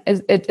different.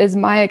 Is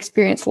my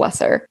experience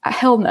lesser?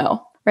 Hell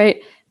no,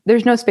 right?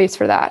 There's no space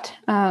for that.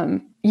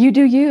 You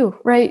do you,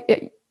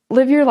 right?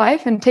 Live your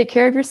life and take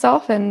care of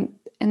yourself, and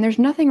there's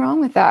nothing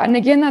wrong with that. And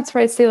again, that's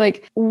where I say,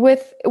 like,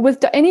 with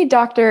any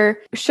doctor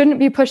shouldn't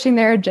be pushing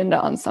their agenda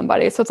on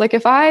somebody. So it's like,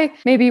 if I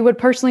maybe would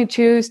personally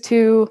choose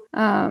to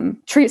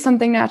treat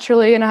something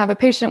naturally, and I have a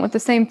patient with the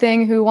same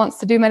thing who wants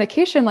to do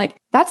medication, like,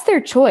 that's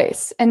their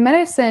choice. And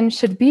medicine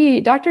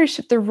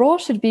the role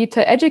should be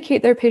to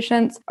educate their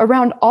patients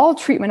around all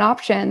treatment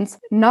options,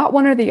 not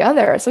one or the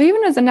other. So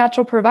even as a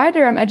natural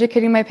provider, I'm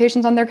educating my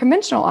patients on their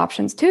conventional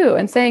options too,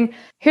 and saying,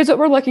 here's what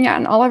we're looking at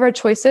in all of our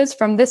choices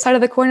from this side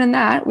of the coin and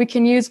that. We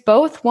can use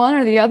both, one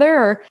or the other,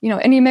 or,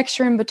 any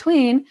mixture in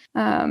between.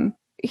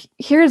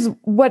 Here's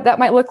what that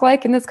might look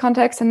like in this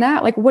context and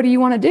that. Like, what do you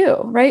want to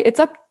do? Right?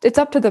 It's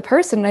up to the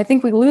person. And I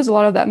think we lose a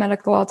lot of that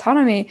medical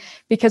autonomy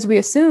because we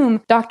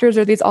assume doctors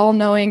are these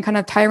all-knowing kind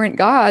of tyrant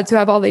gods who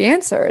have all the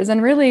answers.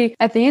 And really,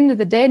 at the end of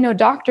the day, no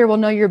doctor will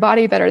know your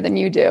body better than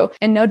you do.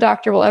 And no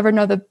doctor will ever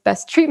know the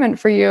best treatment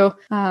for you.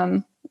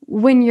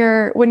 when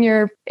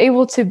you're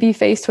able to be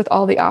faced with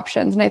all the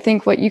options. And I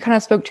think what you kind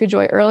of spoke to,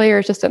 Joy, earlier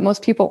is just that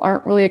most people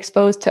aren't really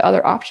exposed to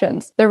other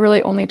options. They're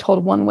really only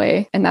told one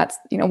way, and that's,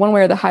 one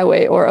way or the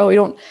highway,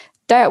 or,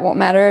 diet won't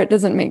matter. It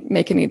doesn't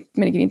make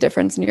any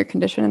difference in your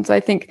condition. And so I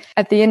think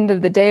at the end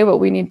of the day, what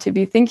we need to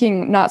be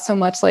thinking, not so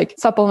much like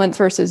supplements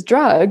versus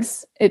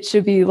drugs, it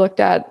should be looked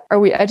at,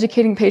 are we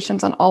educating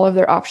patients on all of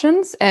their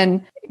options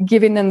and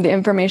giving them the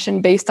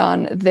information based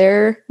on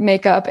their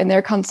makeup and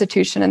their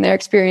constitution and their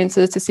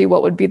experiences to see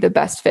what would be the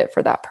best fit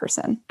for that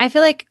person. I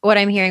feel like what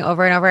I'm hearing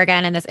over and over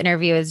again in this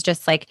interview is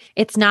just like,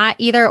 it's not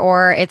either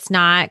or, it's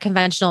not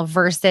conventional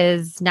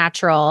versus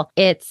natural.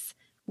 It's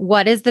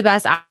what is the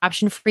best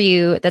option for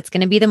you that's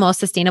going to be the most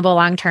sustainable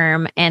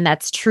long-term. And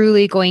that's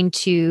truly going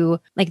to,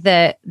 like,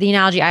 the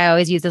analogy I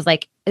always use is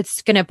like,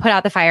 it's going to put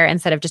out the fire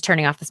instead of just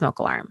turning off the smoke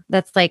alarm.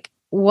 That's like,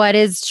 what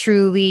is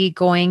truly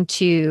going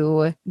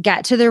to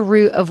get to the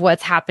root of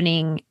what's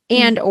happening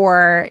and,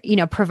 or,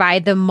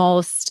 provide the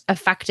most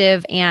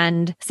effective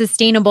and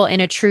sustainable,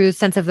 in a true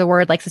sense of the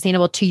word, like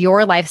sustainable to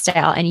your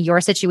lifestyle and your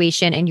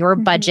situation and your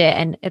budget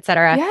and et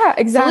cetera. Yeah,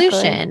 exactly.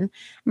 Solution.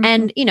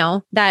 And,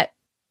 that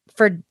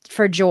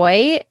for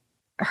Joy,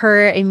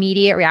 her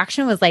immediate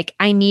reaction was like,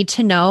 I need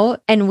to know.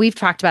 And we've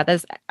talked about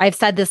this. I've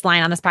said this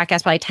line on this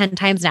podcast probably 10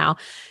 times now.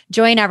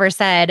 Joy never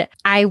said,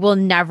 I will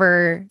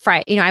never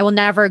I will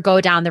never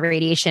go down the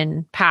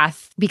radiation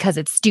path because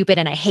it's stupid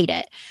and I hate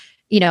it.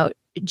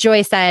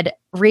 Joy said,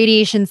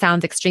 radiation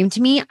sounds extreme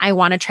to me. I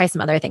want to try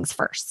some other things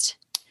first.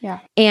 Yeah.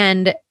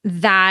 And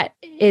that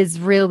is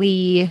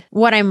really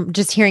what I'm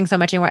just hearing so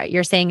much in what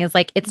you're saying is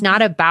like, it's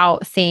not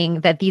about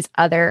saying that these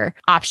other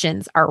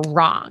options are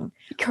wrong.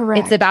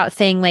 Correct. It's about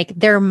saying like,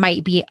 there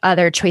might be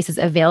other choices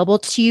available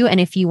to you. And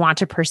if you want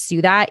to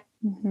pursue that,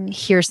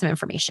 here's some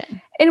information.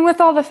 And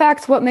with all the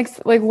facts,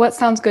 what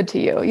sounds good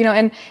to you,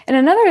 and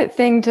another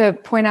thing to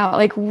point out,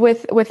 like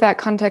with that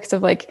context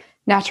of like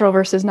natural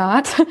versus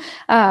not,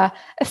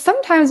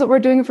 sometimes what we're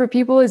doing for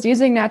people is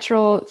using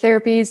natural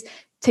therapies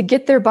to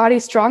get their body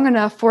strong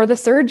enough for the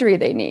surgery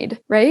they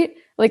need, right?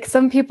 Like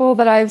some people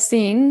that I've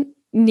seen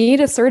need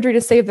a surgery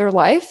to save their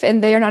life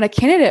and they are not a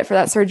candidate for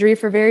that surgery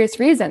for various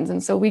reasons.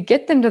 And so we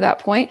get them to that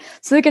point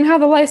so they can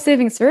have the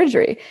life-saving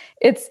surgery.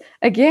 It's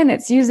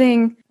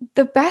using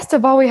the best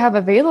of all we have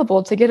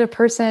available to get a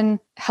person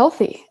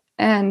healthy.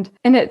 And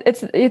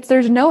it's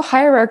there's no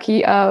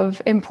hierarchy of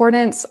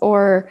importance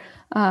or,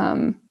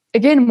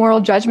 again,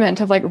 moral judgment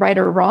of like right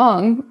or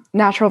wrong,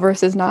 natural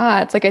versus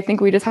not. It's like, I think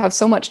we just have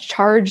so much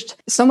charge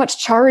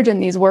in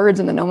these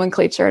words in the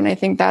nomenclature. And I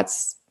think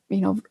that's,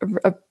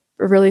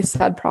 a really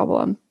sad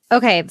problem.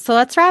 Okay. So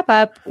let's wrap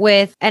up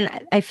with, and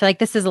I feel like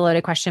this is a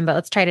loaded question, but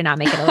let's try to not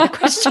make it a loaded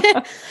question.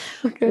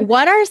 Okay.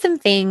 What are some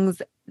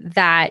things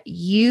that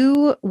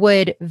you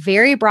would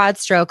very broad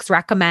strokes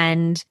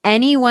recommend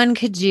anyone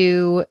could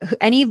do,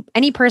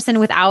 any person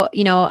without,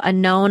 a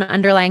known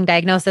underlying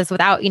diagnosis,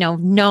 without,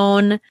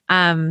 known,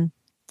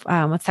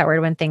 what's that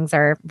word when things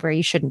are where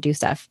you shouldn't do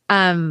stuff?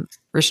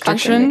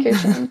 Restriction?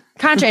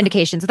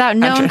 Contraindications, without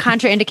known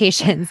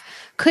contraindications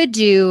could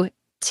do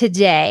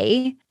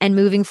today and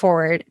moving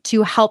forward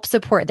to help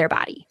support their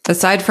body?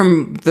 Aside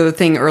from the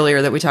thing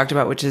earlier that we talked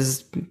about, which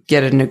is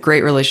get in a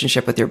great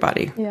relationship with your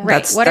body. Yeah.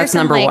 Right. That's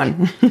number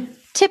one.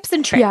 Tips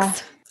and tricks.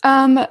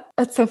 Yeah.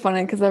 It's so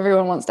funny because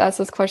everyone wants to ask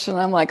this question.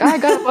 And I'm like, I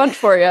got a bunch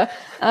for you.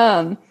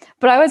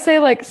 But I would say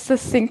like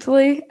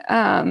succinctly,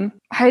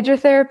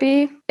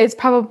 hydrotherapy is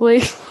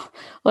probably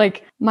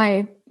like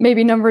my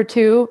maybe number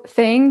 2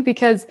 thing,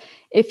 because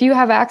if you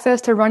have access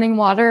to running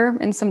water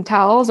and some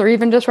towels or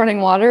even just running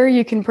water,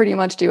 you can pretty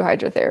much do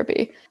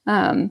hydrotherapy,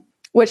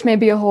 which may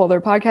be a whole other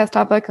podcast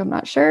topic. I'm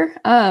not sure.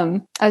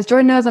 As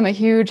Jordan knows, I'm a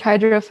huge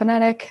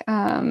hydrophonetic.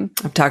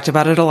 I've talked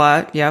about it a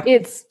lot. Yeah.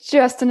 It's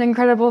just an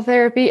incredible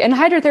therapy. And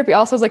hydrotherapy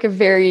also is like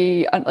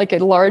a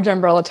large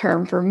umbrella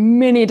term for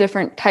many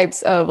different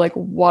types of like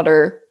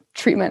water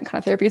treatment kind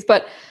of therapies.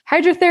 But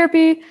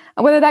hydrotherapy,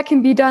 whether that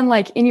can be done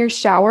like in your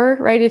shower,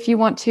 right? If you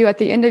want to, at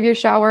the end of your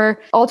shower,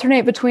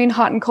 alternate between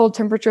hot and cold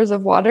temperatures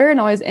of water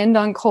and always end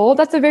on cold.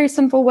 That's a very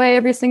simple way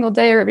every single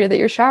day or every day that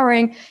you're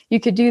showering,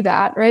 you could do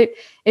that, right?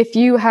 If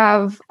you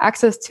have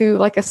access to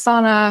like a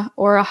sauna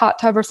or a hot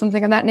tub or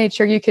something of that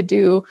nature, you could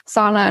do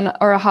sauna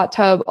or a hot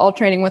tub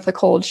alternating with a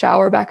cold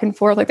shower back and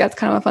forth. Like that's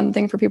kind of a fun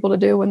thing for people to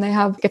do when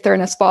if they're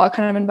in a spa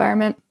kind of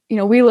environment.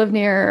 We live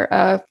near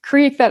a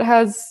creek that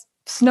has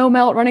snow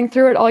melt running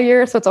through it all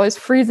year. So it's always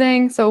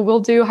freezing. So we'll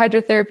do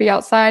hydrotherapy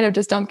outside of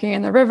just dunking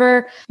in the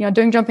river,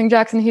 doing jumping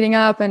jacks and heating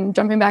up and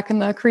jumping back in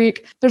the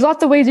creek. There's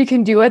lots of ways you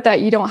can do it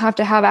that you don't have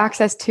to have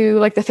access to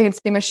like the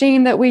fancy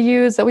machine that we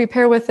use, that we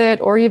pair with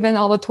it, or even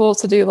all the tools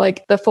to do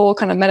like the full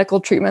kind of medical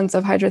treatments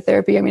of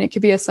hydrotherapy. I mean, it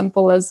could be as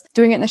simple as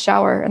doing it in the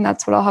shower. And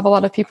that's what I'll have a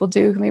lot of people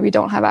do who maybe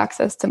don't have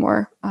access to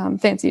more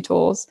fancy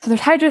tools. So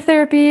there's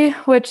hydrotherapy,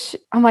 which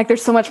I'm like,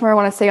 there's so much more I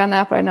want to say on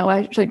that, but I know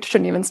I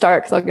shouldn't even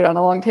start because I'll get on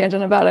a long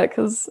tangent about it because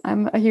because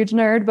I'm a huge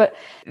nerd. But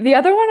the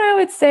other one I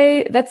would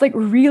say that's like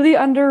really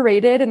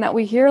underrated and that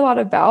we hear a lot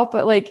about,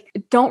 but like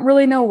don't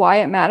really know why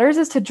it matters,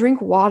 is to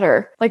drink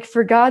water. Like,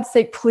 for God's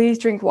sake, please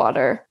drink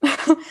water.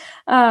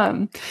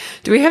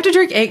 Do we have to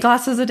drink 8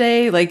 glasses a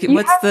day? Like, so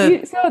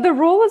the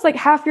rule is like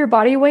half your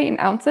body weight in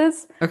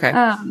ounces. Okay.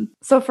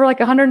 So for like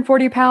a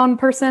 140-pound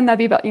person, that'd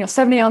be about,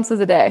 70 ounces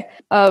a day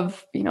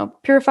of,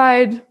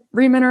 purified,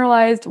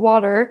 remineralized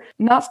water,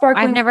 not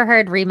sparkling. I've never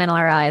heard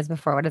remineralized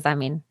before. What does that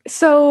mean?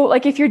 So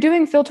like if you're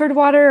doing filtered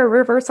water or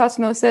reverse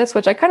osmosis,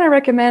 which I kind of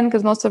recommend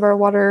because most of our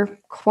water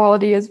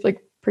quality is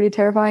like pretty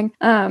terrifying.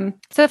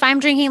 So if I'm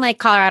drinking like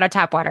Colorado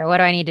tap water, what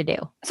do I need to do?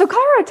 So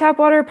Colorado tap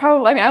water,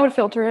 probably, I would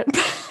filter it.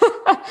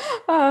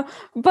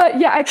 But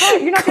yeah,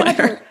 you're not going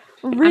to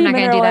I'm not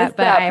going to do that,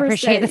 but I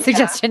appreciate the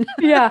suggestion.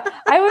 Yeah.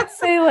 I would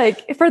say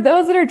like for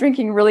those that are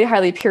drinking really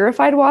highly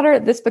purified water,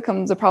 this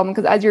becomes a problem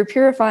because as you're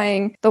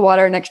purifying the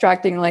water and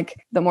extracting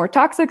like the more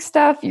toxic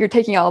stuff, you're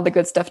taking all the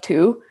good stuff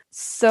too.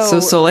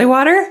 So Soleil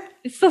water?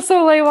 So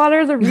Soleil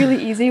water is a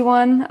really easy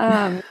one.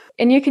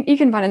 And you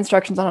can find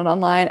instructions on it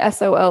online.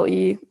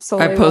 SOLE.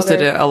 I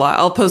posted it a lot.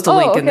 I'll post a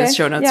link in the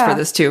show notes for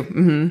this too.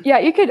 Mm-hmm. Yeah,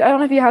 you could. I don't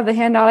know if you have the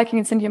handout. I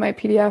can send you my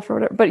PDF or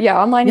whatever. But yeah,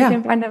 online you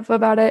can find info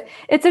about it.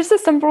 It's just a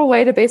simple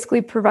way to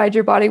basically provide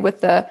your body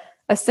with the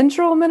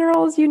essential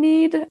minerals you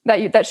need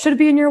that should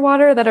be in your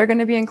water that are going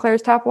to be in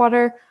Claire's tap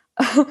water,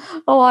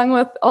 along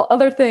with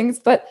other things.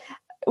 But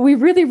we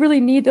really, really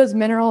need those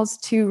minerals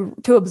to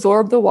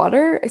absorb the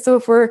water. So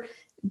if we're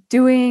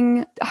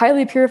doing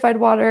highly purified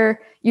water,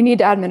 you need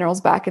to add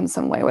minerals back in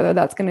some way, whether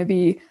that's going to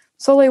be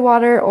Soleil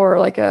water or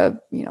like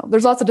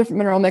there's lots of different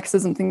mineral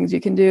mixes and things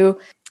you can do.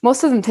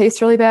 Most of them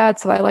taste really bad.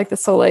 So I like the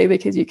Soleil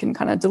because you can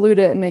kind of dilute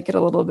it and make it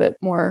a little bit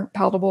more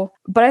palatable.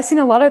 But I've seen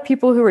a lot of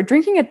people who are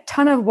drinking a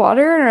ton of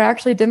water and are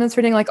actually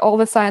demonstrating like all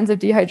the signs of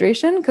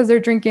dehydration because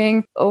they're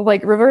drinking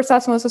like reverse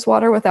osmosis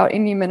water without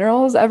any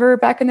minerals ever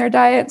back in their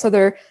diet. So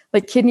their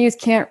like kidneys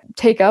can't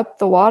take up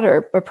the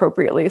water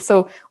appropriately.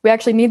 So we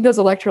actually need those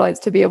electrolytes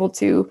to be able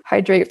to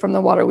hydrate from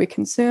the water we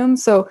consume.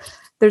 So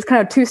there's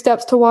kind of 2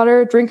 steps to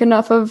water: drink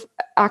enough of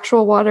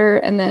actual water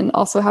and then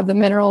also have the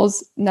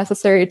minerals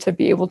necessary to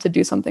be able to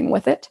do something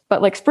with it.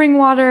 But like spring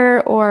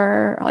water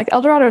or like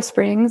El Dorado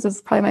Springs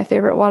is probably my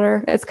favorite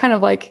water. It's kind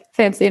of like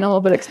fancy and a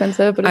little bit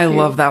expensive, but I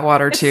love that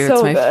water too.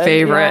 It's my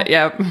favorite.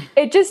 Yeah. Yep.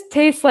 It just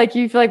tastes like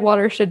you feel like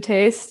water should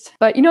taste.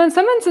 But in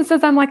some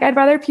instances, I'm like, I'd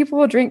rather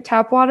people drink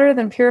tap water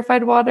than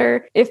purified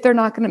water if they're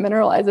not going to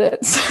mineralize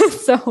it.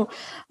 So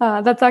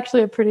that's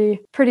actually a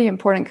pretty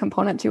important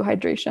component to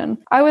hydration.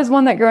 I was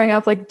one that growing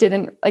up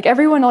didn't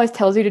everyone always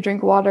tells you to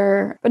drink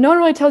water, but no one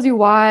really tells you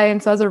why.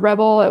 And so as a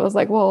rebel, it was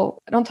like,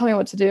 well, don't tell me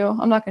what to do.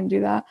 I'm not going to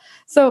do that.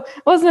 So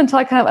it wasn't until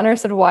I kind of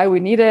understood why we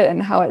need it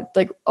and how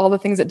it all the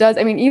things it does.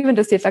 I mean, even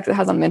just the effects it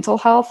has on mental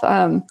health.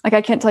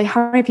 I can't tell you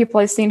how many people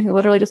I've seen who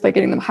literally just by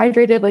getting them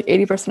hydrated,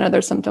 80% of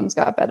their symptoms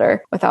got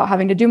better without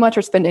having to do much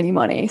or spend any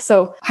money.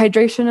 So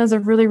hydration is a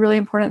really, really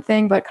important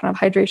thing, but kind of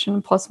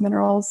hydration plus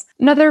minerals.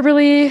 Another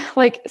really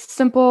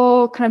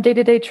simple kind of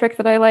day-to-day trick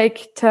that I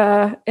like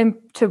to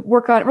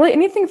work on, really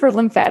anything for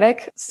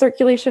lymphatic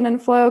circulation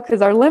and flow,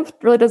 because our lymph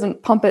really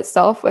doesn't pump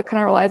itself. It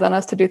kind of relies on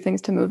us to do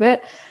things to move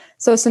it.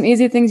 So some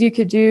easy things you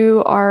could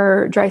do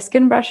are dry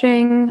skin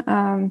brushing.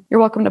 You're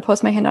welcome to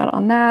post my handout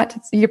on that.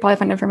 You could probably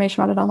find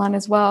information about it online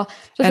as well.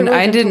 And really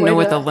I didn't know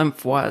what the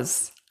lymph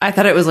was. I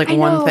thought it was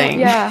one thing.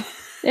 Yeah.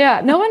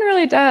 Yeah, no one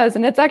really does.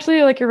 And it's actually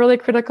a really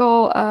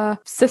critical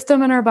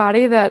system in our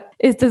body that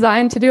is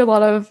designed to do a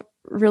lot of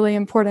really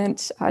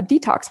important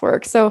detox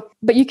work. So,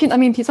 but you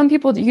can, some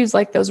people use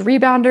those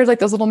rebounders,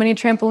 those little mini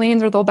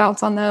trampolines where they'll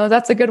bounce on those.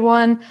 That's a good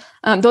one.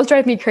 Those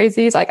drive me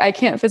crazy. It's I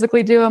can't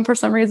physically do them for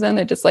some reason.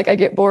 It just I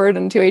get bored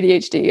and too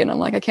ADHD and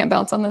I'm I can't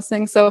bounce on this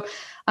thing. So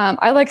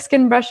I like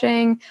skin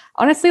brushing,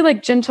 honestly,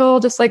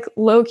 gentle, just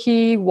low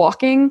key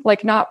walking,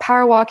 not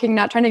power walking,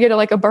 not trying to get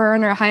a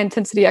burn or a high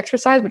intensity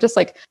exercise, but just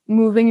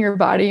moving your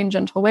body in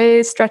gentle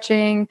ways,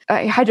 stretching.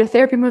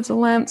 Hydrotherapy moves the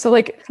lymph. So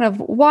kind of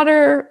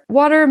water,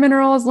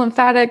 minerals,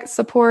 lymphatic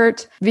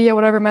support via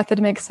whatever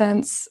method makes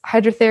sense.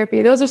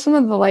 Hydrotherapy. Those are some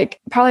of the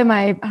probably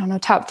my,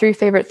 top 3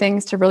 favorite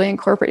things to really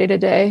incorporate day to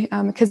day,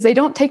 because they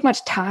don't take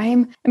much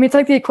time. It's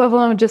the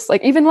equivalent of just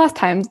even less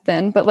time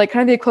then, but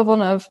kind of the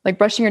equivalent of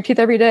brushing your teeth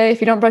every day. If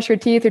you don't brush your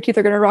teeth are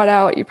going to rot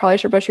out. You probably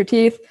should brush your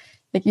teeth.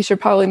 You should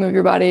probably move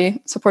your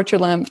body, support your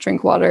lymph,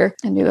 drink water,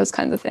 and do those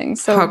kinds of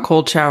things. So hot,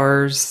 cold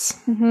showers.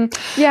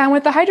 Mm-hmm. Yeah. And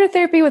with the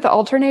hydrotherapy, with the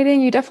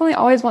alternating, you definitely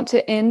always want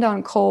to end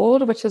on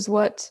cold, which is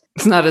what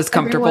it's not as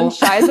comfortable. Everyone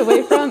shies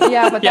away from.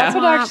 Yeah. But that's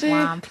what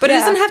actually, but it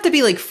doesn't have to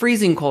be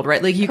freezing cold,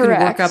 right? You Correct.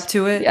 Can work up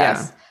to it.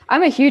 Yes. Yeah.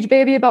 I'm a huge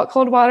baby about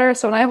cold water.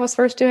 So when I was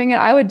first doing it,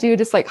 I would do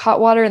just hot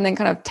water and then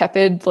kind of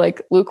tepid,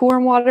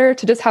 lukewarm water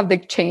to just have the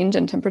change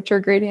in temperature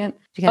gradient.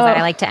 Because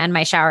I like to end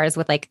my showers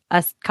with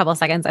a couple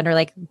seconds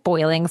under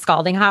boiling,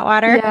 scalding hot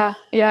water. Yeah.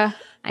 Yeah.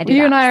 I do.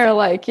 You that. And I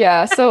are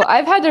yeah. So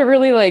I've had to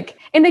really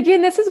and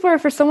again, this is where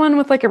for someone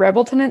with a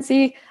rebel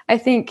tendency, I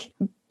think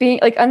being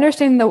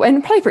understanding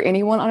and probably for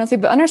anyone, honestly,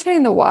 but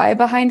understanding the why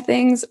behind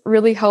things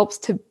really helps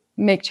to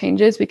make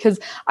changes, because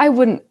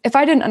if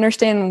I didn't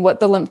understand what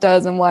the lymph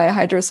does and why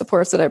Hydro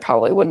supports it, I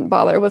probably wouldn't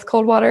bother with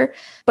cold water.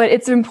 But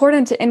it's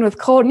important to end with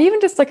cold, and even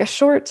just like a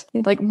short,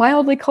 like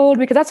mildly cold,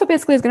 because that's what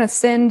basically is going to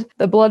send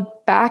the blood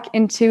back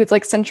into its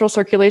like central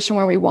circulation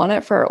where we want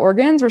it for our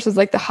organs, versus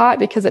like the hot,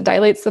 because it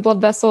dilates the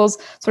blood vessels,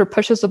 sort of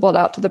pushes the blood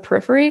out to the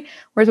periphery,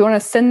 whereas we want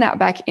to send that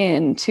back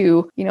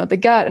into, the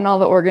gut and all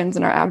the organs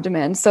in our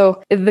abdomen.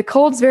 So the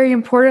cold's very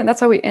important. That's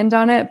why we end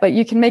on it, but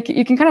you can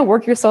kind of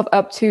work yourself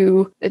up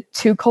to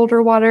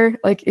colder water.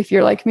 Like if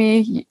you're like me,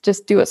 you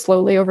just do it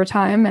slowly over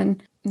time,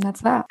 and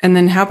that's that. And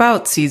then how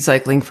about seed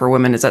cycling for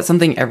women? Is that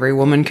something every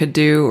woman could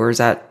do, or is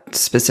that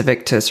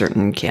specific to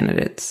certain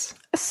candidates?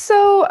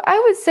 So I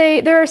would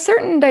say there are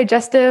certain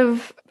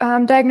digestive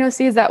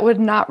diagnoses that would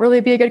not really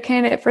be a good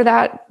candidate for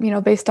that,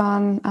 based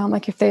on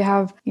like if they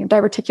have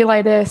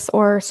diverticulitis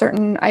or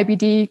certain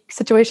IBD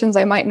situations,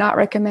 I might not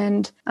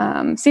recommend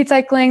seed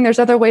cycling. There's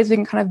other ways we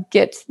can kind of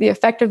get the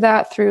effect of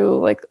that through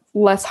like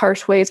less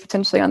harsh ways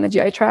potentially on the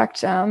GI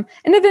tract. And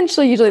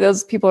eventually, usually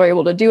those people are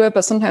able to do it,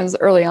 but sometimes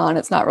early on,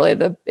 it's not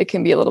really it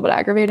can be a little bit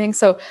aggravating.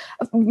 So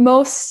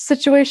most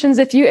situations,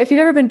 if you've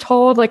ever been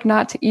told like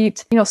not to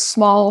eat,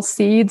 small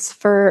seeds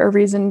for a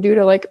reason due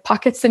to like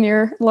pockets in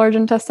your large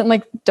intestine,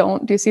 like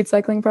don't do seed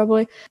cycling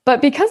probably. But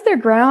because they're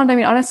ground, I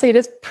mean, honestly, it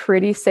is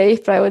pretty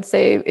safe. But I would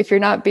say if you're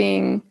not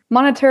being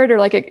monitored or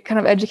like kind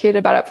of educated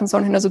about it from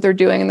someone who knows what they're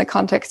doing in the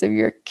context of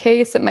your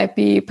case, it might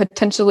be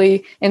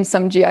potentially in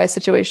some GI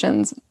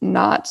situations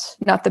not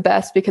the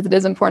best, because it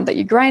is important that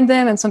you grind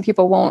them, and some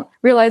people won't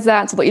realize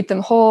that, so they'll eat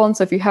them whole. And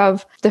so if you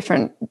have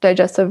different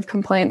digestive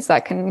complaints,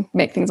 that can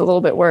make things a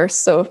little bit worse.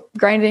 So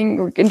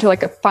grinding into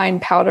like a fine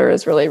powder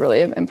is really,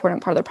 really an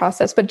important part of the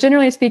process. But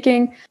generally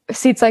speaking,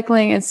 seed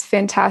cycling is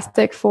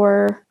fantastic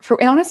for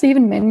and honestly,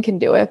 even men can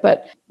do it,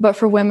 but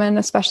for women,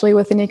 especially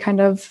with any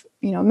kind of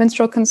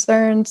menstrual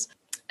concerns.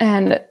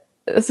 And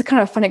this is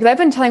kind of funny because I've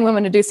been telling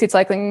women to do seed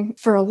cycling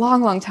for a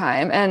long, long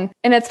time. And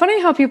it's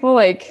funny how people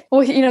like,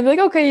 well, they're like,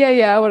 okay,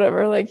 yeah,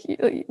 whatever. Like,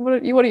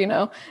 what do you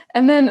know?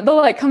 And then they'll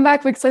like come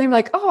back weeks later and be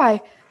like, oh,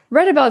 I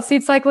read about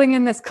seed cycling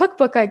in this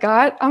cookbook I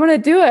got. I'm going to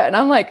do it. And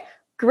I'm like,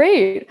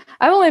 great.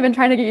 I've only been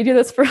trying to get you to do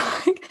this for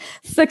like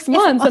 6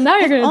 months. And now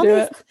you're going to do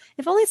it.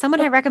 If only someone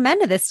had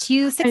recommended this to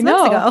you 6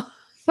 months ago.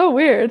 So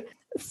weird.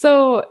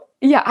 So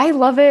yeah, I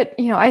love it.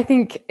 I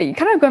think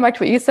kind of going back to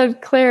what you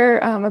said, Claire,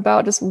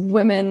 about just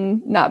women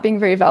not being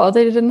very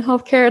validated in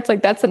healthcare. It's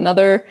like, that's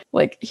another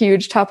like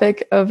huge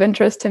topic of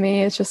interest to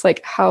me. It's just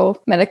like how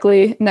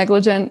medically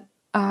negligent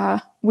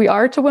we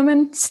are to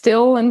women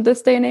still in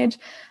this day and age.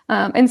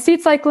 And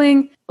seed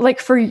cycling,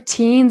 like for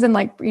teens and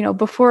like,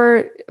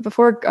 before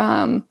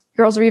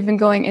girls are even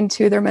going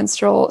into their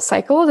menstrual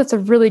cycles, it's a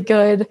really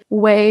good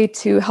way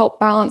to help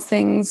balance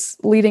things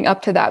leading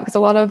up to that, because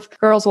a lot of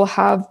girls will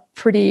have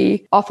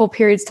pretty awful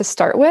periods to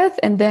start with,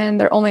 and then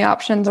their only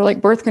options are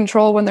like birth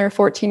control when they're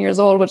 14 years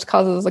old, which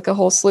causes like a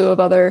whole slew of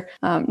other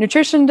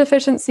nutrition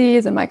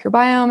deficiencies and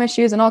microbiome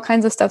issues and all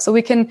kinds of stuff. So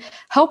we can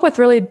help with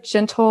really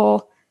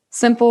gentle,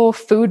 simple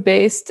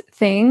food-based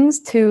things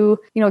to,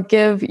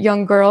 give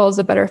young girls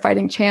a better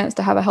fighting chance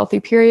to have a healthy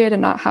period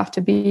and not have to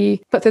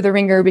be put through the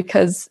ringer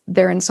because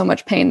they're in so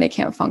much pain they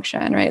can't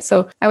function, right?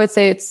 So I would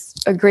say it's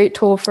a great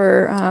tool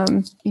for,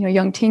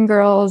 young teen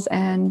girls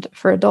and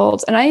for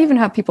adults. And I even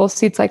have people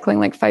seed cycling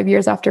like 5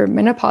 years after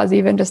menopause,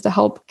 even just to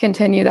help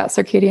continue that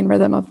circadian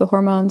rhythm of the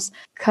hormones,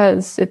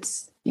 because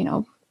it's,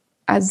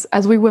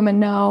 as we women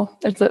know,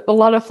 there's a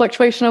lot of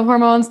fluctuation of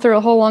hormones through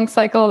a whole long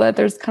cycle, that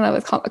there's kind of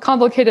a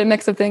complicated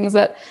mix of things,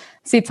 that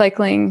seed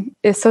cycling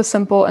is so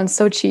simple and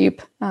so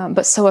cheap,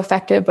 but so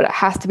effective, but it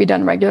has to be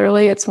done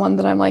regularly. It's one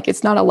that I'm like,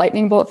 it's not a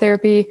lightning bolt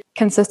therapy.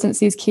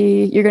 Consistency is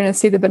key. You're going to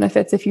see the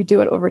benefits if you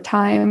do it over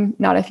time,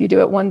 not if you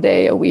do it one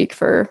day a week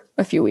for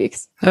a few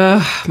weeks.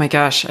 Oh my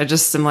gosh. I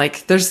just am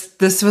like, this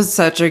was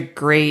such a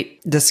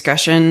great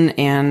discussion,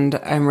 and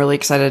I'm really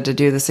excited to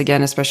do this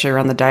again, especially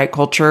around the diet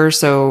culture.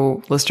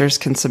 So listeners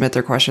can submit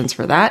their questions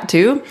for that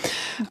too.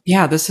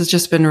 Yeah, this has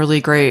just been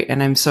really great.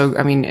 And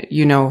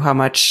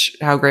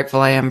how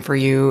grateful I am for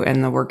you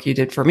and the work you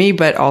did for me,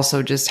 but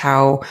also just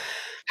how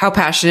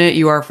passionate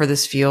you are for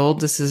this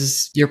field. This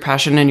is your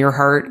passion and your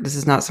heart. This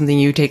is not something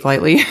you take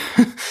lightly.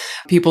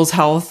 People's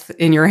health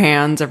in your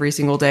hands every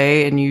single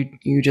day, and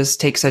you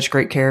just take such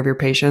great care of your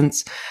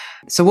patients.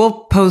 So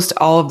we'll post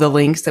all of the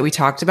links that we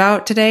talked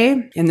about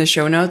today in the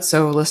show notes,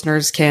 so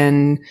listeners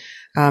can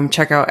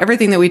check out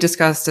everything that we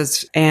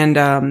discussed and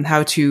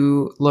how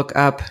to look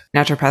up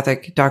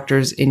naturopathic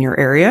doctors in your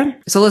area.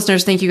 So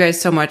listeners, thank you guys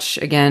so much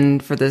again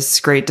for this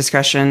great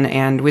discussion,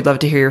 and we'd love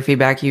to hear your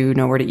feedback. You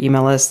know where to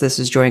email us. This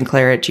is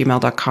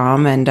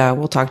joyandclaire@gmail.com, and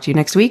we'll talk to you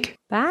next week.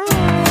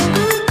 Bye.